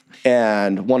start with.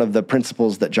 And one of the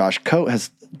principles that Josh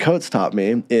Coates taught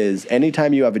me is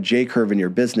anytime you have a J curve in your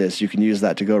business, you can use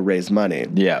that to go raise money.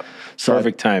 Yeah. So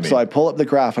perfect timing. So I pull up the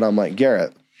graph and I'm like,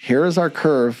 Garrett, here is our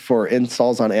curve for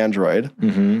installs on Android.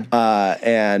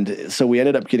 And so we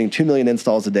ended up getting 2 million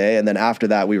installs a day. And then after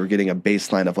that, we were getting a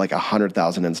baseline of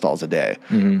 100,000 installs a day,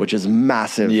 which is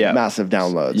massive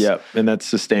downloads. Yep. And that's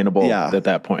sustainable at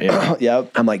that point. Yeah.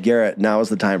 Yep. I'm like, Garrett, now is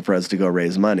the time for us to go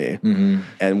raise money.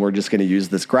 And we're just going to use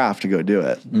this graph to go do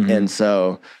it. And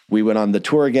so we went on the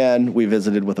tour again. We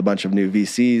visited with a bunch of new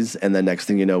VCs. And then next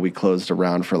thing you know, we closed a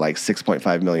round for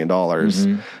 $6.5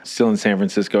 million. Still in San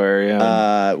Francisco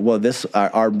area? Well,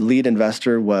 our lead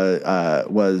investor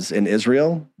was in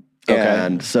Israel. Okay.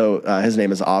 And so his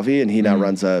name is Avi, and he now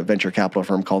runs a venture capital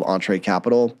firm called Entree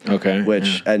Capital. Okay.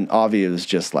 And Avi was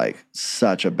just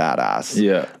such a badass.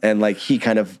 Yeah. And he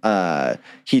kind of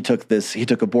he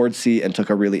took a board seat and took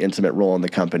a really intimate role in the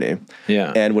company.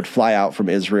 Yeah. And would fly out from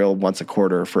Israel once a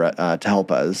quarter to help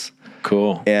us.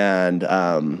 Cool. And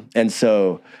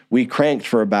so we cranked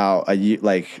for about a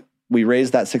year. We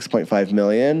raised that $6.5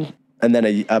 million. And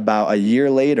then about a year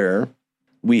later,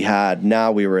 we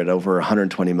were at over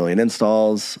 120 million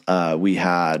installs. We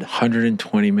had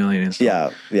 120 million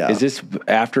installs. Yeah. Is this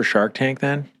after Shark Tank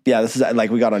then? Yeah, this is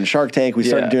like we got on Shark Tank. We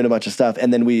started doing a bunch of stuff,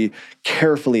 and then we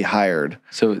carefully hired.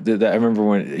 So I remember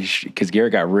when, because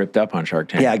Garrett got ripped up on Shark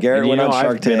Tank. Yeah, Garrett went on Shark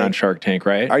Tank. I've been on Shark Tank,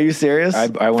 right? Are you serious? I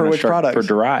went for on which Shark product? For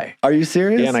Durai. Are you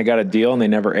serious? Yeah, and I got a deal, and they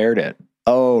never aired it.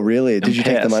 Oh, really? Did you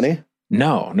take the money?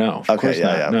 No, of course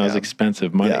not. No, it was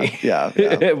expensive money. Yeah.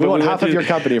 We want half of your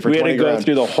company for $20,000. We had to go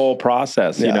through the whole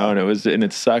process, you know, and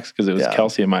it sucks because it was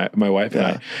Kelsey and my wife and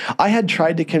I. I had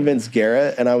tried to convince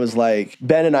Garrett, and I was like,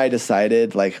 Ben and I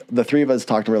decided, like, the three of us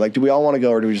talked to her, like, do we all want to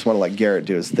go, or do we just want to let Garrett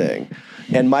do his thing?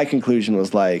 And my conclusion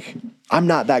was like, I'm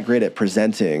not that great at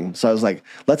presenting, so I was like,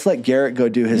 let's let Garrett go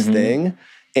do his thing,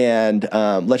 and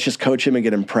let's just coach him and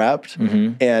get him prepped,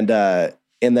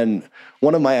 and then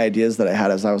one of my ideas that I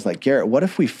had is I was like, Garrett, what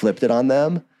if we flipped it on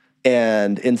them?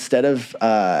 And instead of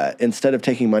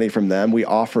taking money from them, we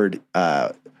offered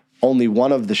only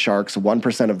one of the sharks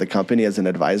 1% of the company as an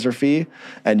advisor fee,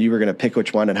 and you were going to pick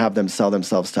which one and have them sell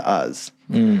themselves to us.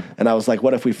 And I was like,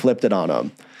 what if we flipped it on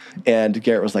them? And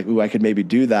Garrett was like, ooh, I could maybe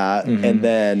do that. And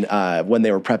then when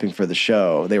they were prepping for the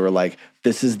show, they were like,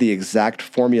 this is the exact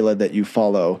formula that you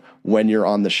follow when you're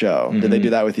on the show. Did they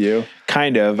do that with you?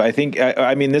 Kind of. I think,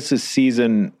 I mean,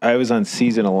 I was on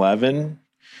season 11.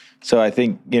 So I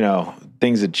think, you know,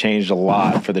 things had changed a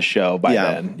lot for the show by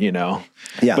then, you know.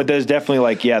 Yeah. But there's definitely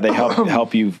like, they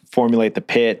help you formulate the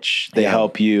pitch. They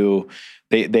help you,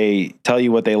 they tell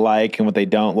you what they like and what they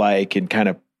don't like and kind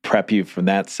of prep you from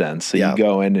that sense. So you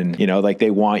go in and, you know, like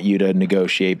they want you to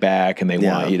negotiate back and they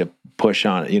want you to push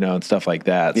on it, you know, and stuff like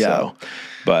that. So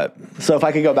if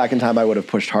I could go back in time, I would have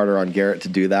pushed harder on Garrett to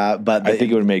do that. But I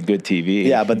think it would have made good TV.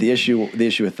 Yeah, but the issue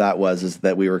with that is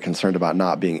that we were concerned about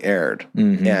not being aired,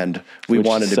 and we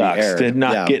wanted to be aired. Did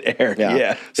not get aired.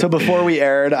 Yeah. So before we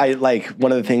aired,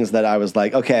 one of the things that I was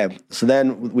like, okay. So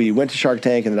then we went to Shark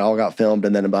Tank, and it all got filmed,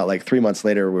 and then about like 3 months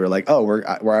later, we were like, oh,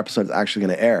 our episode's actually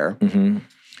going to air.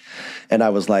 And I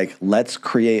was like, let's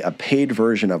create a paid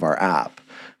version of our app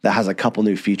that has a couple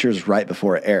new features right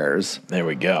before it airs. There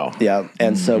we go. Yeah.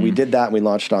 And so we did that, and we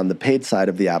launched on the paid side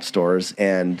of the app stores,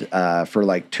 and for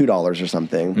like $2 or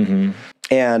something.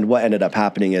 And what ended up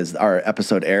happening is our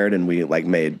episode aired, and we like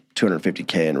made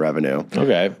 $250K in revenue.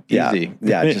 Okay, easy.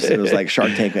 Yeah, it was like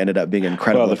Shark Tank ended up being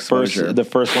incredible exposure. The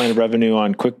first line of revenue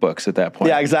on QuickBooks at that point.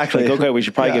 Yeah, exactly. Like, okay, we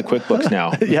should probably get QuickBooks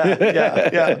now.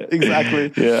 yeah,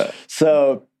 exactly. Yeah.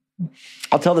 So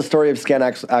I'll tell the story of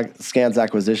Scan's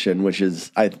acquisition, which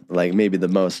is maybe the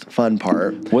most fun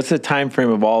part. What's the time frame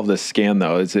of all of this Scan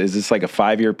though? Is this like a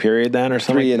 5-year period then or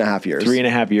something? 3.5 years.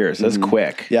 3.5 years. That's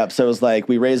quick. Yep. So it was like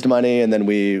we raised money, and then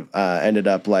we ended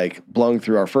up like blowing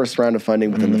through our first round of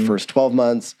funding within the first 12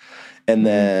 months. And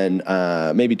then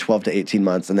maybe 12 to 18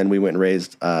 months. And then we went and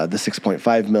raised the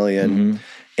 6.5 million.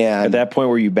 And at that point,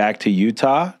 were you back to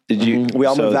Utah? Did you? We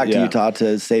all moved back to Utah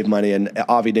to save money, and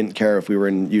Avi didn't care if we were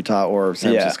in Utah or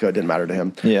San Francisco. It didn't matter to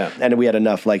him. Yeah. And we had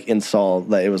enough like install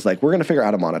that it was like, we're going to figure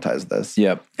out how to monetize this.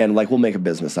 Yep. And like, we'll make a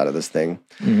business out of this thing.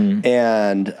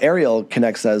 And Ariel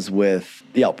connects us with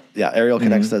Yelp. Yeah. Ariel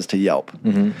connects us to Yelp.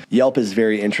 Yelp is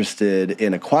very interested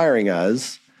in acquiring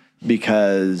us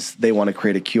because they want to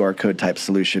create a QR code type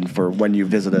solution for when you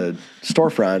visit a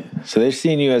storefront. So they're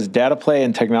seeing you as data play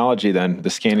and technology then,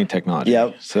 the scanning technology.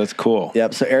 Yep. So that's cool.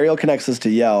 Yep. So Ariel connects us to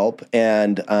Yelp,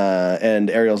 and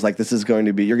Ariel's like, you're going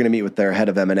to meet with their head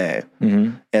of M&A.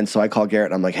 And so I call Garrett,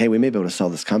 and I'm like, hey, we may be able to sell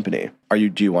this company.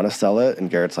 Do you want to sell it?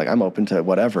 And Garrett's like, I'm open to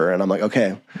whatever. And I'm like,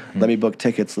 okay, let me book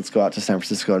tickets. Let's go out to San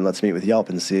Francisco and let's meet with Yelp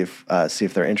and see if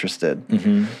they're interested.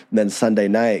 Then Sunday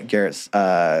night,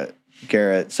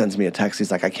 Garrett sends me a text. He's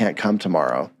like, I can't come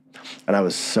tomorrow. And I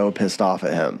was so pissed off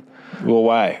at him. Well,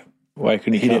 why? Why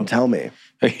couldn't he come? He didn't tell me.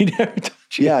 He never told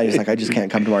you? Yeah, he's like, I just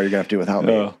can't come tomorrow. You're going to have to do it without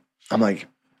me. Oh. I'm like,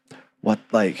 what?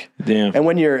 Like, damn. And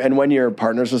when you're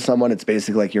partners with someone, it's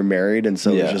basically like you're married. And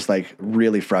so it's just like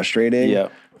really frustrating. Yeah.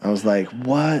 I was like,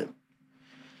 what?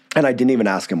 And I didn't even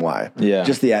ask him why. Yeah.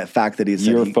 Just the fact that he said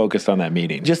you were focused on that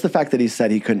meeting. Just the fact that he said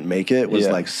he couldn't make it was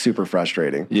like super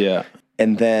frustrating. Yeah.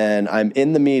 And then I'm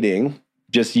in the meeting.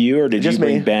 Just you, or did you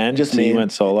bring Ben? Just so me. You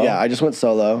went solo? Yeah, I just went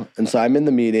solo. And so I'm in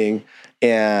the meeting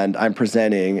and I'm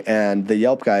presenting, and the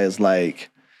Yelp guy is like,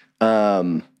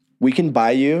 we can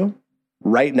buy you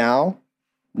right now,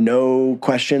 no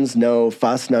questions, no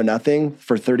fuss, no nothing,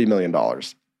 for $30 million.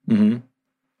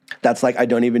 That's like, I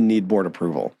don't even need board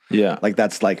approval. Yeah. Like,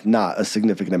 that's like not a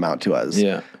significant amount to us.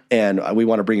 Yeah. And we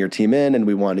want to bring your team in, and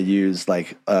we want to use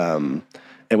like,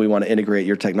 and we want to integrate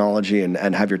your technology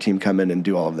and have your team come in and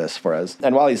do all of this for us.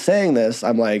 And while he's saying this,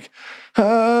 I'm like,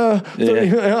 oh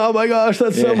my gosh,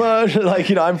 that's so much. Like,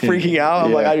 I'm freaking out.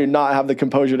 I'm like, I do not have the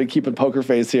composure to keep a poker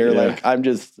face here. Like, I'm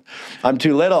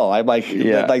too little. I'm like,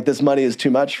 like this money is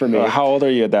too much for me. How old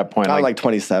are you at that point? I'm like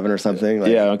 27 or something.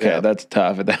 Like, okay. That's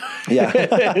tough.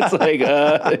 It's like,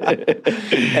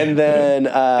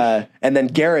 and then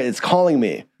Garrett is calling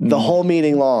me the whole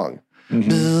meeting long.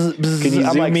 Bzz, bzz. Can you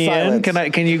zoom like, me silence.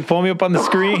 in? Can you pull me up on the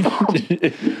screen?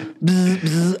 Bzz,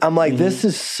 bzz. I'm like, this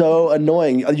is so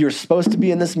annoying. You're supposed to be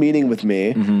in this meeting with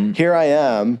me. Here I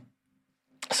am.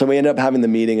 So we ended up having the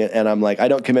meeting, and I'm like, I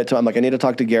don't commit to it. I'm like, I need to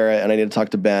talk to Garrett, and I need to talk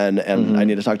to Ben, and I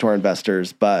need to talk to our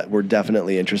investors, but we're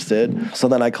definitely interested. So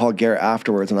then I call Garrett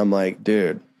afterwards, and I'm like,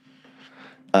 dude,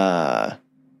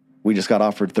 we just got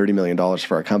offered $30 million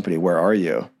for our company. Where are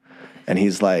you? And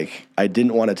he's like, I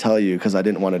didn't want to tell you because I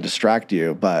didn't want to distract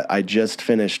you, but I just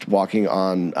finished walking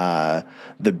on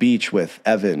the beach with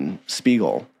Evan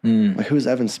Spiegel. Like, who's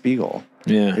Evan Spiegel?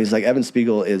 Yeah. He's like, Evan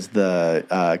Spiegel is the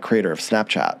creator of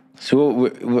Snapchat.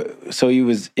 So he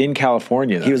was in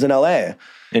California then. He was in LA.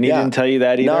 And he didn't tell you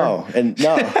that either? No.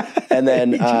 And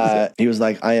then he was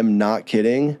like, I am not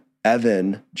kidding.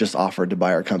 Evan just offered to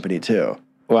buy our company too.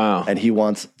 Wow. And he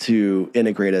wants to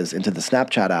integrate us into the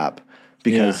Snapchat app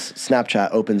because Snapchat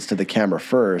opens to the camera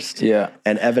first. Yeah.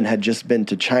 And Evan had just been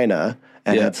to China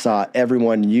and had saw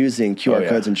everyone using QR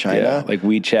codes in China. Yeah. Like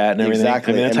WeChat and everything.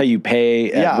 Exactly. I mean, that's how you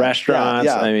pay at restaurants.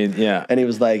 Yeah. I mean, And he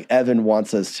was like, Evan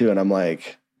wants us too. And I'm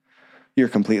like, you're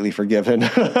completely forgiven.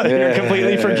 You're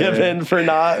completely forgiven for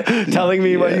not telling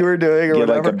me what you were doing or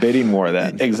whatever. Like a bidding war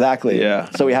then. Exactly. Yeah.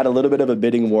 So we had a little bit of a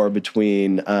bidding war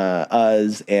between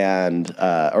us and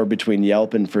or between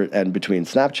Yelp and between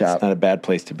Snapchat. It's not a bad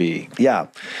place to be. Yeah.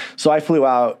 So I flew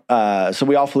out. So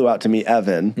we all flew out to meet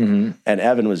Evan, and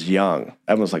Evan was young.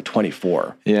 Evan was like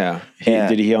 24. Yeah.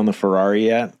 Did he own the Ferrari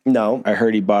yet? No. I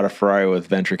heard he bought a Ferrari with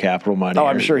venture capital money. Oh,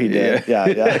 I'm sure he did. Yeah.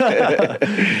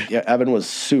 Yeah. Evan was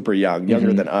super young,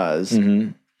 younger than us.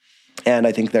 And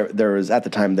I think there was, at the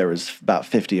time, there was about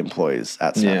 50 employees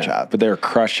at Snapchat. Yeah, but they were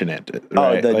crushing it.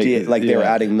 Right? Oh, they were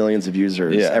adding millions of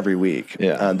users every week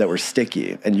that were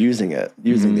sticky and using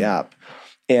the app.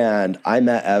 And I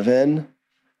met Evan,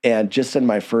 and just in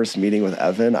my first meeting with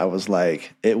Evan, I was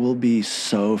like, it will be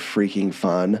so freaking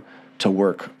fun to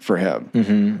work for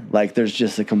him. Like, there's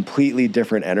just a completely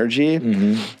different energy.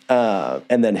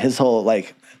 And then his whole,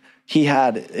 like,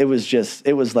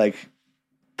 it was like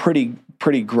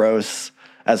pretty gross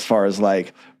as far as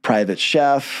like private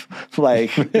chef,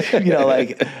 like,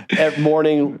 like at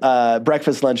morning,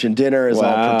 breakfast, lunch, and dinner is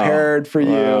all prepared for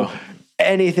you.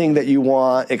 Anything that you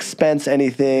want, expense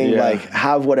anything, like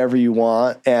have whatever you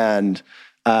want. And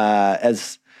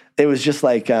as it was just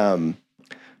like,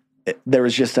 there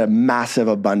was just a massive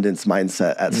abundance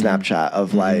mindset at Snapchat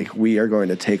of like, we are going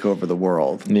to take over the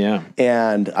world. Yeah.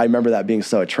 And I remember that being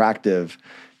so attractive.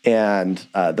 And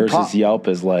versus Yelp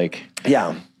is like,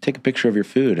 take a picture of your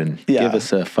food and give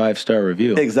us a 5-star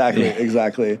review.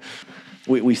 Exactly.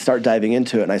 We start diving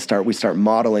into it, and we start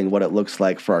modeling what it looks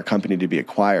like for our company to be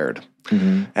acquired.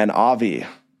 And Avi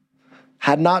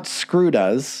had not screwed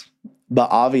us, but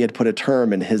Avi had put a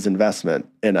term in his investment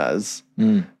in us.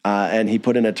 And he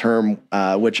put in a term,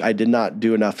 which I did not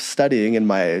do enough studying in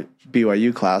my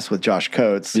BYU class with Josh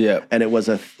Coates. And it was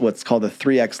what's called a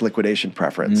 3x liquidation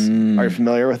preference. Are you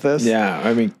familiar with this? Yeah.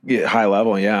 I mean, high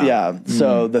level. Yeah. Yeah.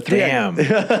 So the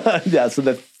 3x, so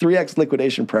the 3x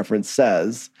liquidation preference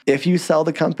says, if you sell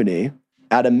the company,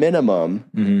 at a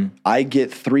minimum, I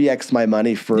get 3x my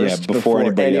money first before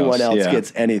anyone else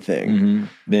gets anything.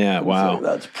 Yeah, wow. So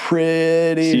that's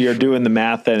pretty... So you're doing the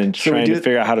math then and trying to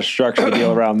figure out how to structure the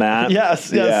deal around that?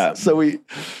 Yes. Yeah. So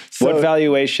what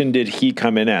valuation did he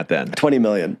come in at then? 20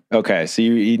 million. Okay, so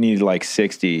you needed like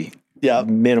 60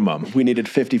 minimum. We needed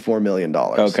 $54 million.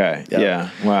 Okay, yeah,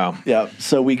 wow. Yeah,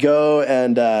 so we go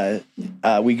and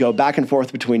we go back and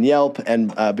forth between Yelp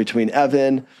and between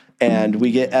Evan, and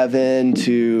we get Evan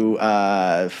to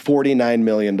 $49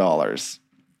 million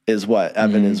is what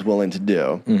Evan is willing to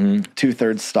do.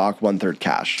 2/3 stock, 1/3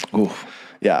 cash. Oof.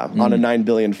 Yeah, on a $9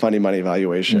 billion funny money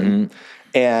valuation.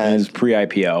 And it's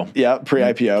pre-IPO. Yeah,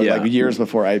 pre-IPO, like years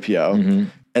before IPO.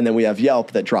 And then we have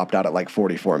Yelp that dropped out at like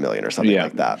 44 million or something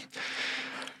like that.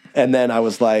 And then I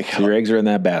was like... So your eggs are in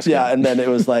that basket. Yeah, and then it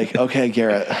was like, okay,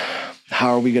 Garrett, how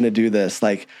are we going to do this?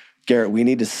 Like, Garrett, we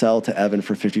need to sell to Evan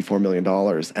for $54 million.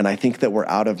 And I think that we're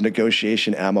out of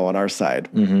negotiation ammo on our side.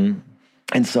 And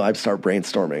so I start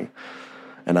brainstorming.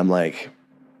 And I'm like,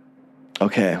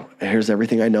 okay, here's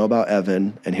everything I know about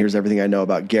Evan, and here's everything I know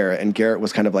about Garrett. And Garrett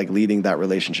was kind of like leading that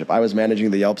relationship. I was managing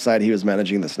the Yelp side. He was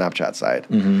managing the Snapchat side.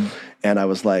 Mm-hmm. And I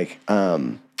was like,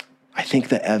 I think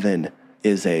that Evan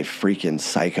is a freaking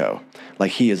psycho.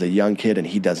 Like, he is a young kid and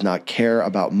he does not care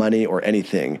about money or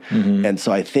anything. Mm-hmm. And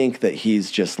so I think that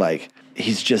he's just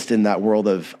in that world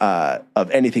of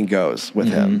anything goes with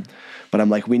him. But I'm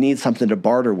like, we need something to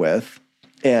barter with.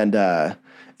 And the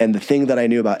thing that I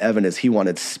knew about Evan is he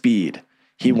wanted speed.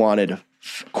 He wanted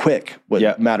quick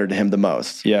what mattered to him the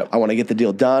most. Yeah. I want to get the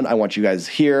deal done. I want you guys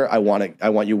here. I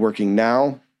want you working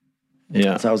now.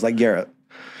 Yeah. So I was like, Garrett,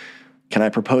 can I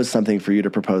propose something for you to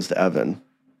propose to Evan?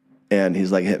 And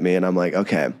he's like, hit me. And I'm like,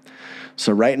 okay.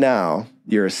 So right now,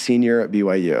 you're a senior at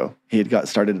BYU. He had gone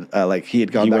back to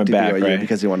BYU, right?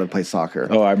 Because he wanted to play soccer.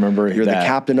 Oh, I remember You're the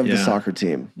captain of the soccer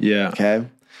team. Yeah. Okay.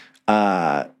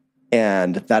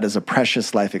 And that is a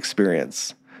precious life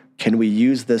experience. Can we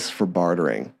use this for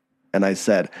bartering? And I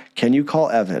said, can you call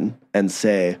Evan and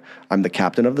say, I'm the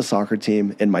captain of the soccer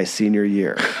team in my senior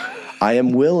year. I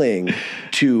am willing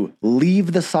to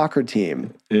leave the soccer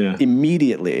team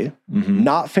immediately,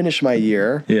 not finish my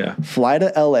year, fly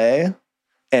to LA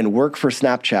and work for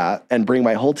Snapchat and bring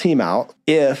my whole team out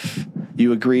if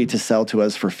you agree to sell to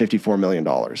us for $54 million.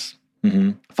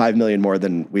 $5 million more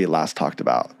than we last talked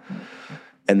about.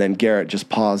 And then Garrett just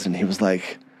paused and he was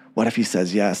like, what if he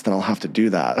says yes, then I'll have to do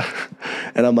that.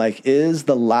 And I'm like, is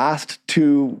the last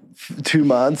two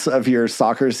months of your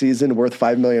soccer season worth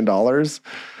 $5 million?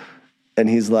 And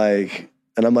he's like,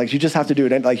 and I'm like, you just have to do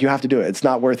it. Like, you have to do it. It's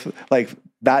not worth, like,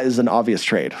 that is an obvious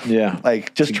trade. Yeah.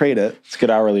 Like, just trade it. It's a good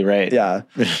hourly rate. Yeah.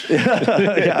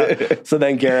 Yeah. So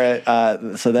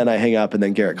then I hang up and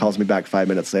then Garrett calls me back 5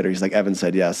 minutes later. He's like, Evan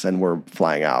said yes, and we're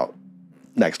flying out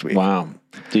next week. Wow.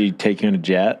 Did he take you in a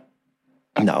jet?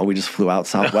 No, we just flew out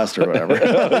Southwest or whatever.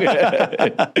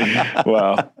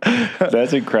 Wow.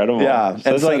 That's incredible. Yeah.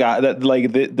 So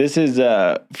it's this is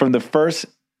from the first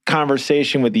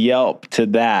conversation with Yelp to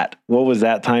that, what was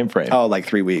that time frame? Oh, like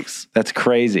 3 weeks. That's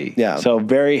crazy. Yeah. So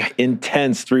very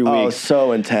intense 3 weeks. Oh,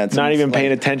 so intense. Not even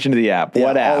paying attention to the app.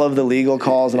 What app? All of the legal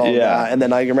calls and all of that. And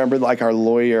then I remember like our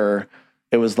lawyer,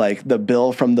 it was like the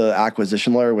bill from the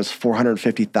acquisition lawyer was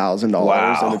 $450,000.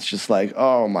 Wow. And it's just like,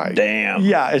 oh my. Damn.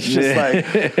 Yeah. It's just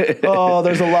like, oh,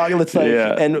 there's a lot. It's like,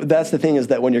 and that's the thing is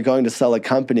that when you're going to sell a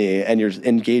company and you're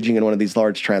engaging in one of these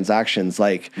large transactions,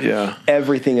 like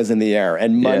everything is in the air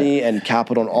and money and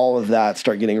capital and all of that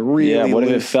start getting really what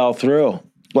loose. if it fell through?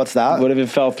 What's that? What if it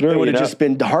fell through? It would have just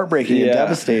been heartbreaking and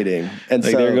devastating. And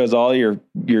like, so there goes all your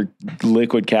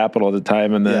liquid capital at the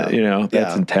time, and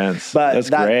that's intense. But that's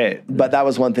great. But that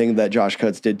was one thing that Josh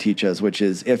Coates did teach us, which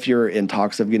is if you're in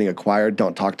talks of getting acquired,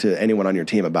 don't talk to anyone on your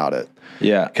team about it.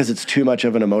 Yeah, because it's too much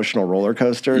of an emotional roller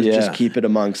coaster. Yeah. Just keep it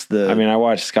amongst the. I mean, I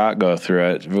watched Scott go through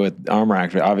it with Armor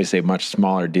Act, obviously a much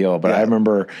smaller deal, but I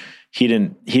remember. He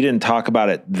didn't talk about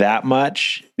it that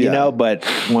much, but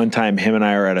one time him and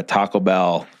I were at a Taco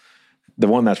Bell, the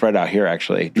one that's right out here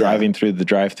actually, driving through the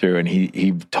drive-thru, and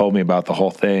he told me about the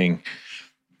whole thing.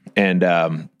 And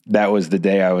that was the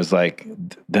day I was like,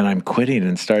 then I'm quitting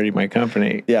and starting my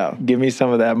company. Yeah. Give me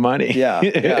some of that money. Yeah.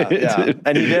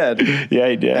 And he did. Yeah,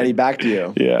 he did. And he backed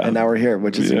you. Yeah. And now we're here,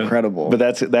 which is incredible. But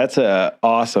that's a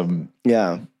awesome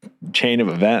chain of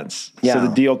events. Yeah. So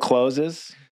the deal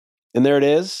closes, and there it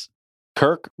is.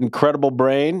 Kirk, incredible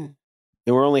brain,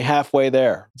 and we're only halfway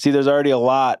there. See, there's already a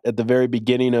lot at the very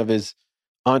beginning of his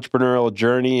entrepreneurial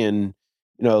journey and,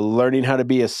 learning how to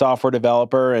be a software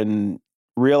developer and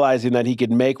realizing that he could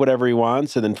make whatever he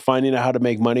wants and then finding out how to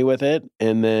make money with it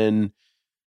and then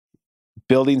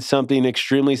building something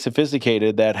extremely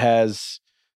sophisticated that has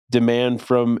demand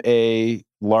from a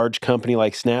large company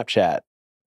like Snapchat.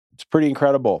 It's pretty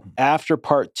incredible. After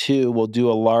part 2, we'll do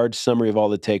a large summary of all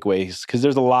the takeaways because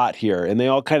there's a lot here and they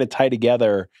all kind of tie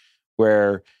together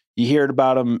where you hear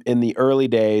about him in the early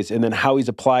days and then how he's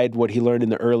applied what he learned in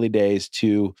the early days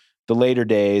to the later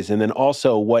days and then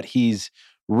also what he's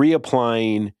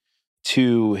reapplying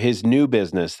to his new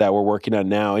business that we're working on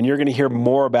now. And you're going to hear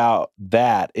more about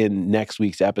that in next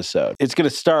week's episode. It's going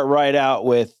to start right out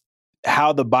with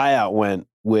how the buyout went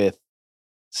with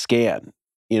Scan.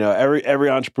 Every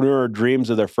entrepreneur dreams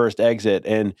of their first exit.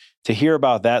 And to hear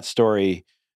about that story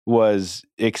was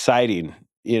exciting,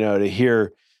 to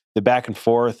hear the back and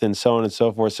forth and so on and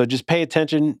so forth. So just pay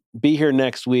attention, be here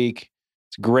next week.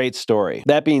 It's a great story.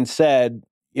 That being said,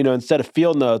 instead of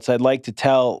field notes, I'd like to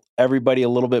tell everybody a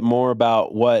little bit more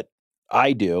about what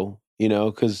I do,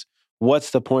 because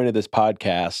what's the point of this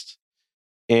podcast?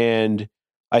 And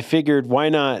I figured why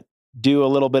not do a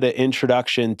little bit of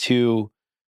introduction to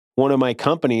one of my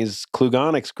companies,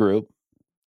 Klugonics Group.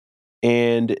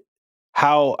 and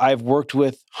how I've worked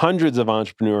with hundreds of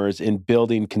entrepreneurs in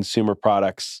building consumer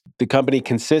products. The company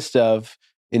consists of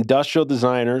industrial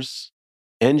designers,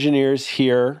 engineers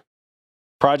here,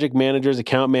 project managers,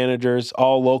 account managers,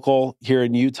 all local here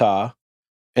in Utah.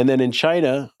 And then in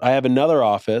China, I have another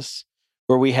office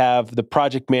where we have the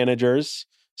project managers,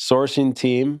 sourcing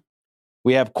team,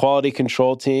 we have quality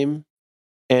control team,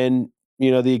 and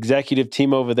the executive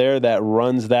team over there that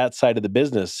runs that side of the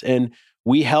business. And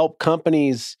we help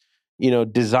companies,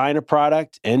 design a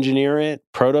product, engineer it,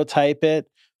 prototype it,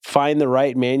 find the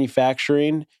right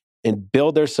manufacturing, and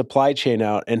build their supply chain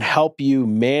out and help you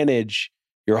manage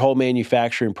your whole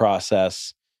manufacturing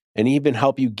process and even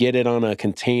help you get it on a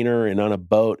container and on a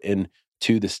boat and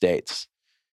to the States.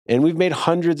 And we've made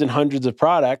hundreds and hundreds of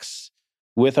products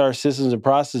with our systems and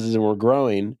processes, and we're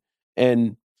growing.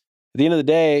 And at the end of the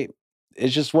day,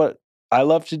 it's just what I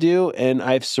love to do. And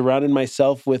I've surrounded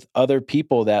myself with other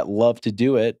people that love to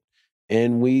do it.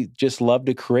 And we just love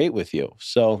to create with you.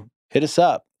 So hit us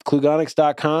up,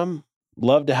 Klugonics.com.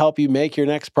 Love to help you make your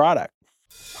next product.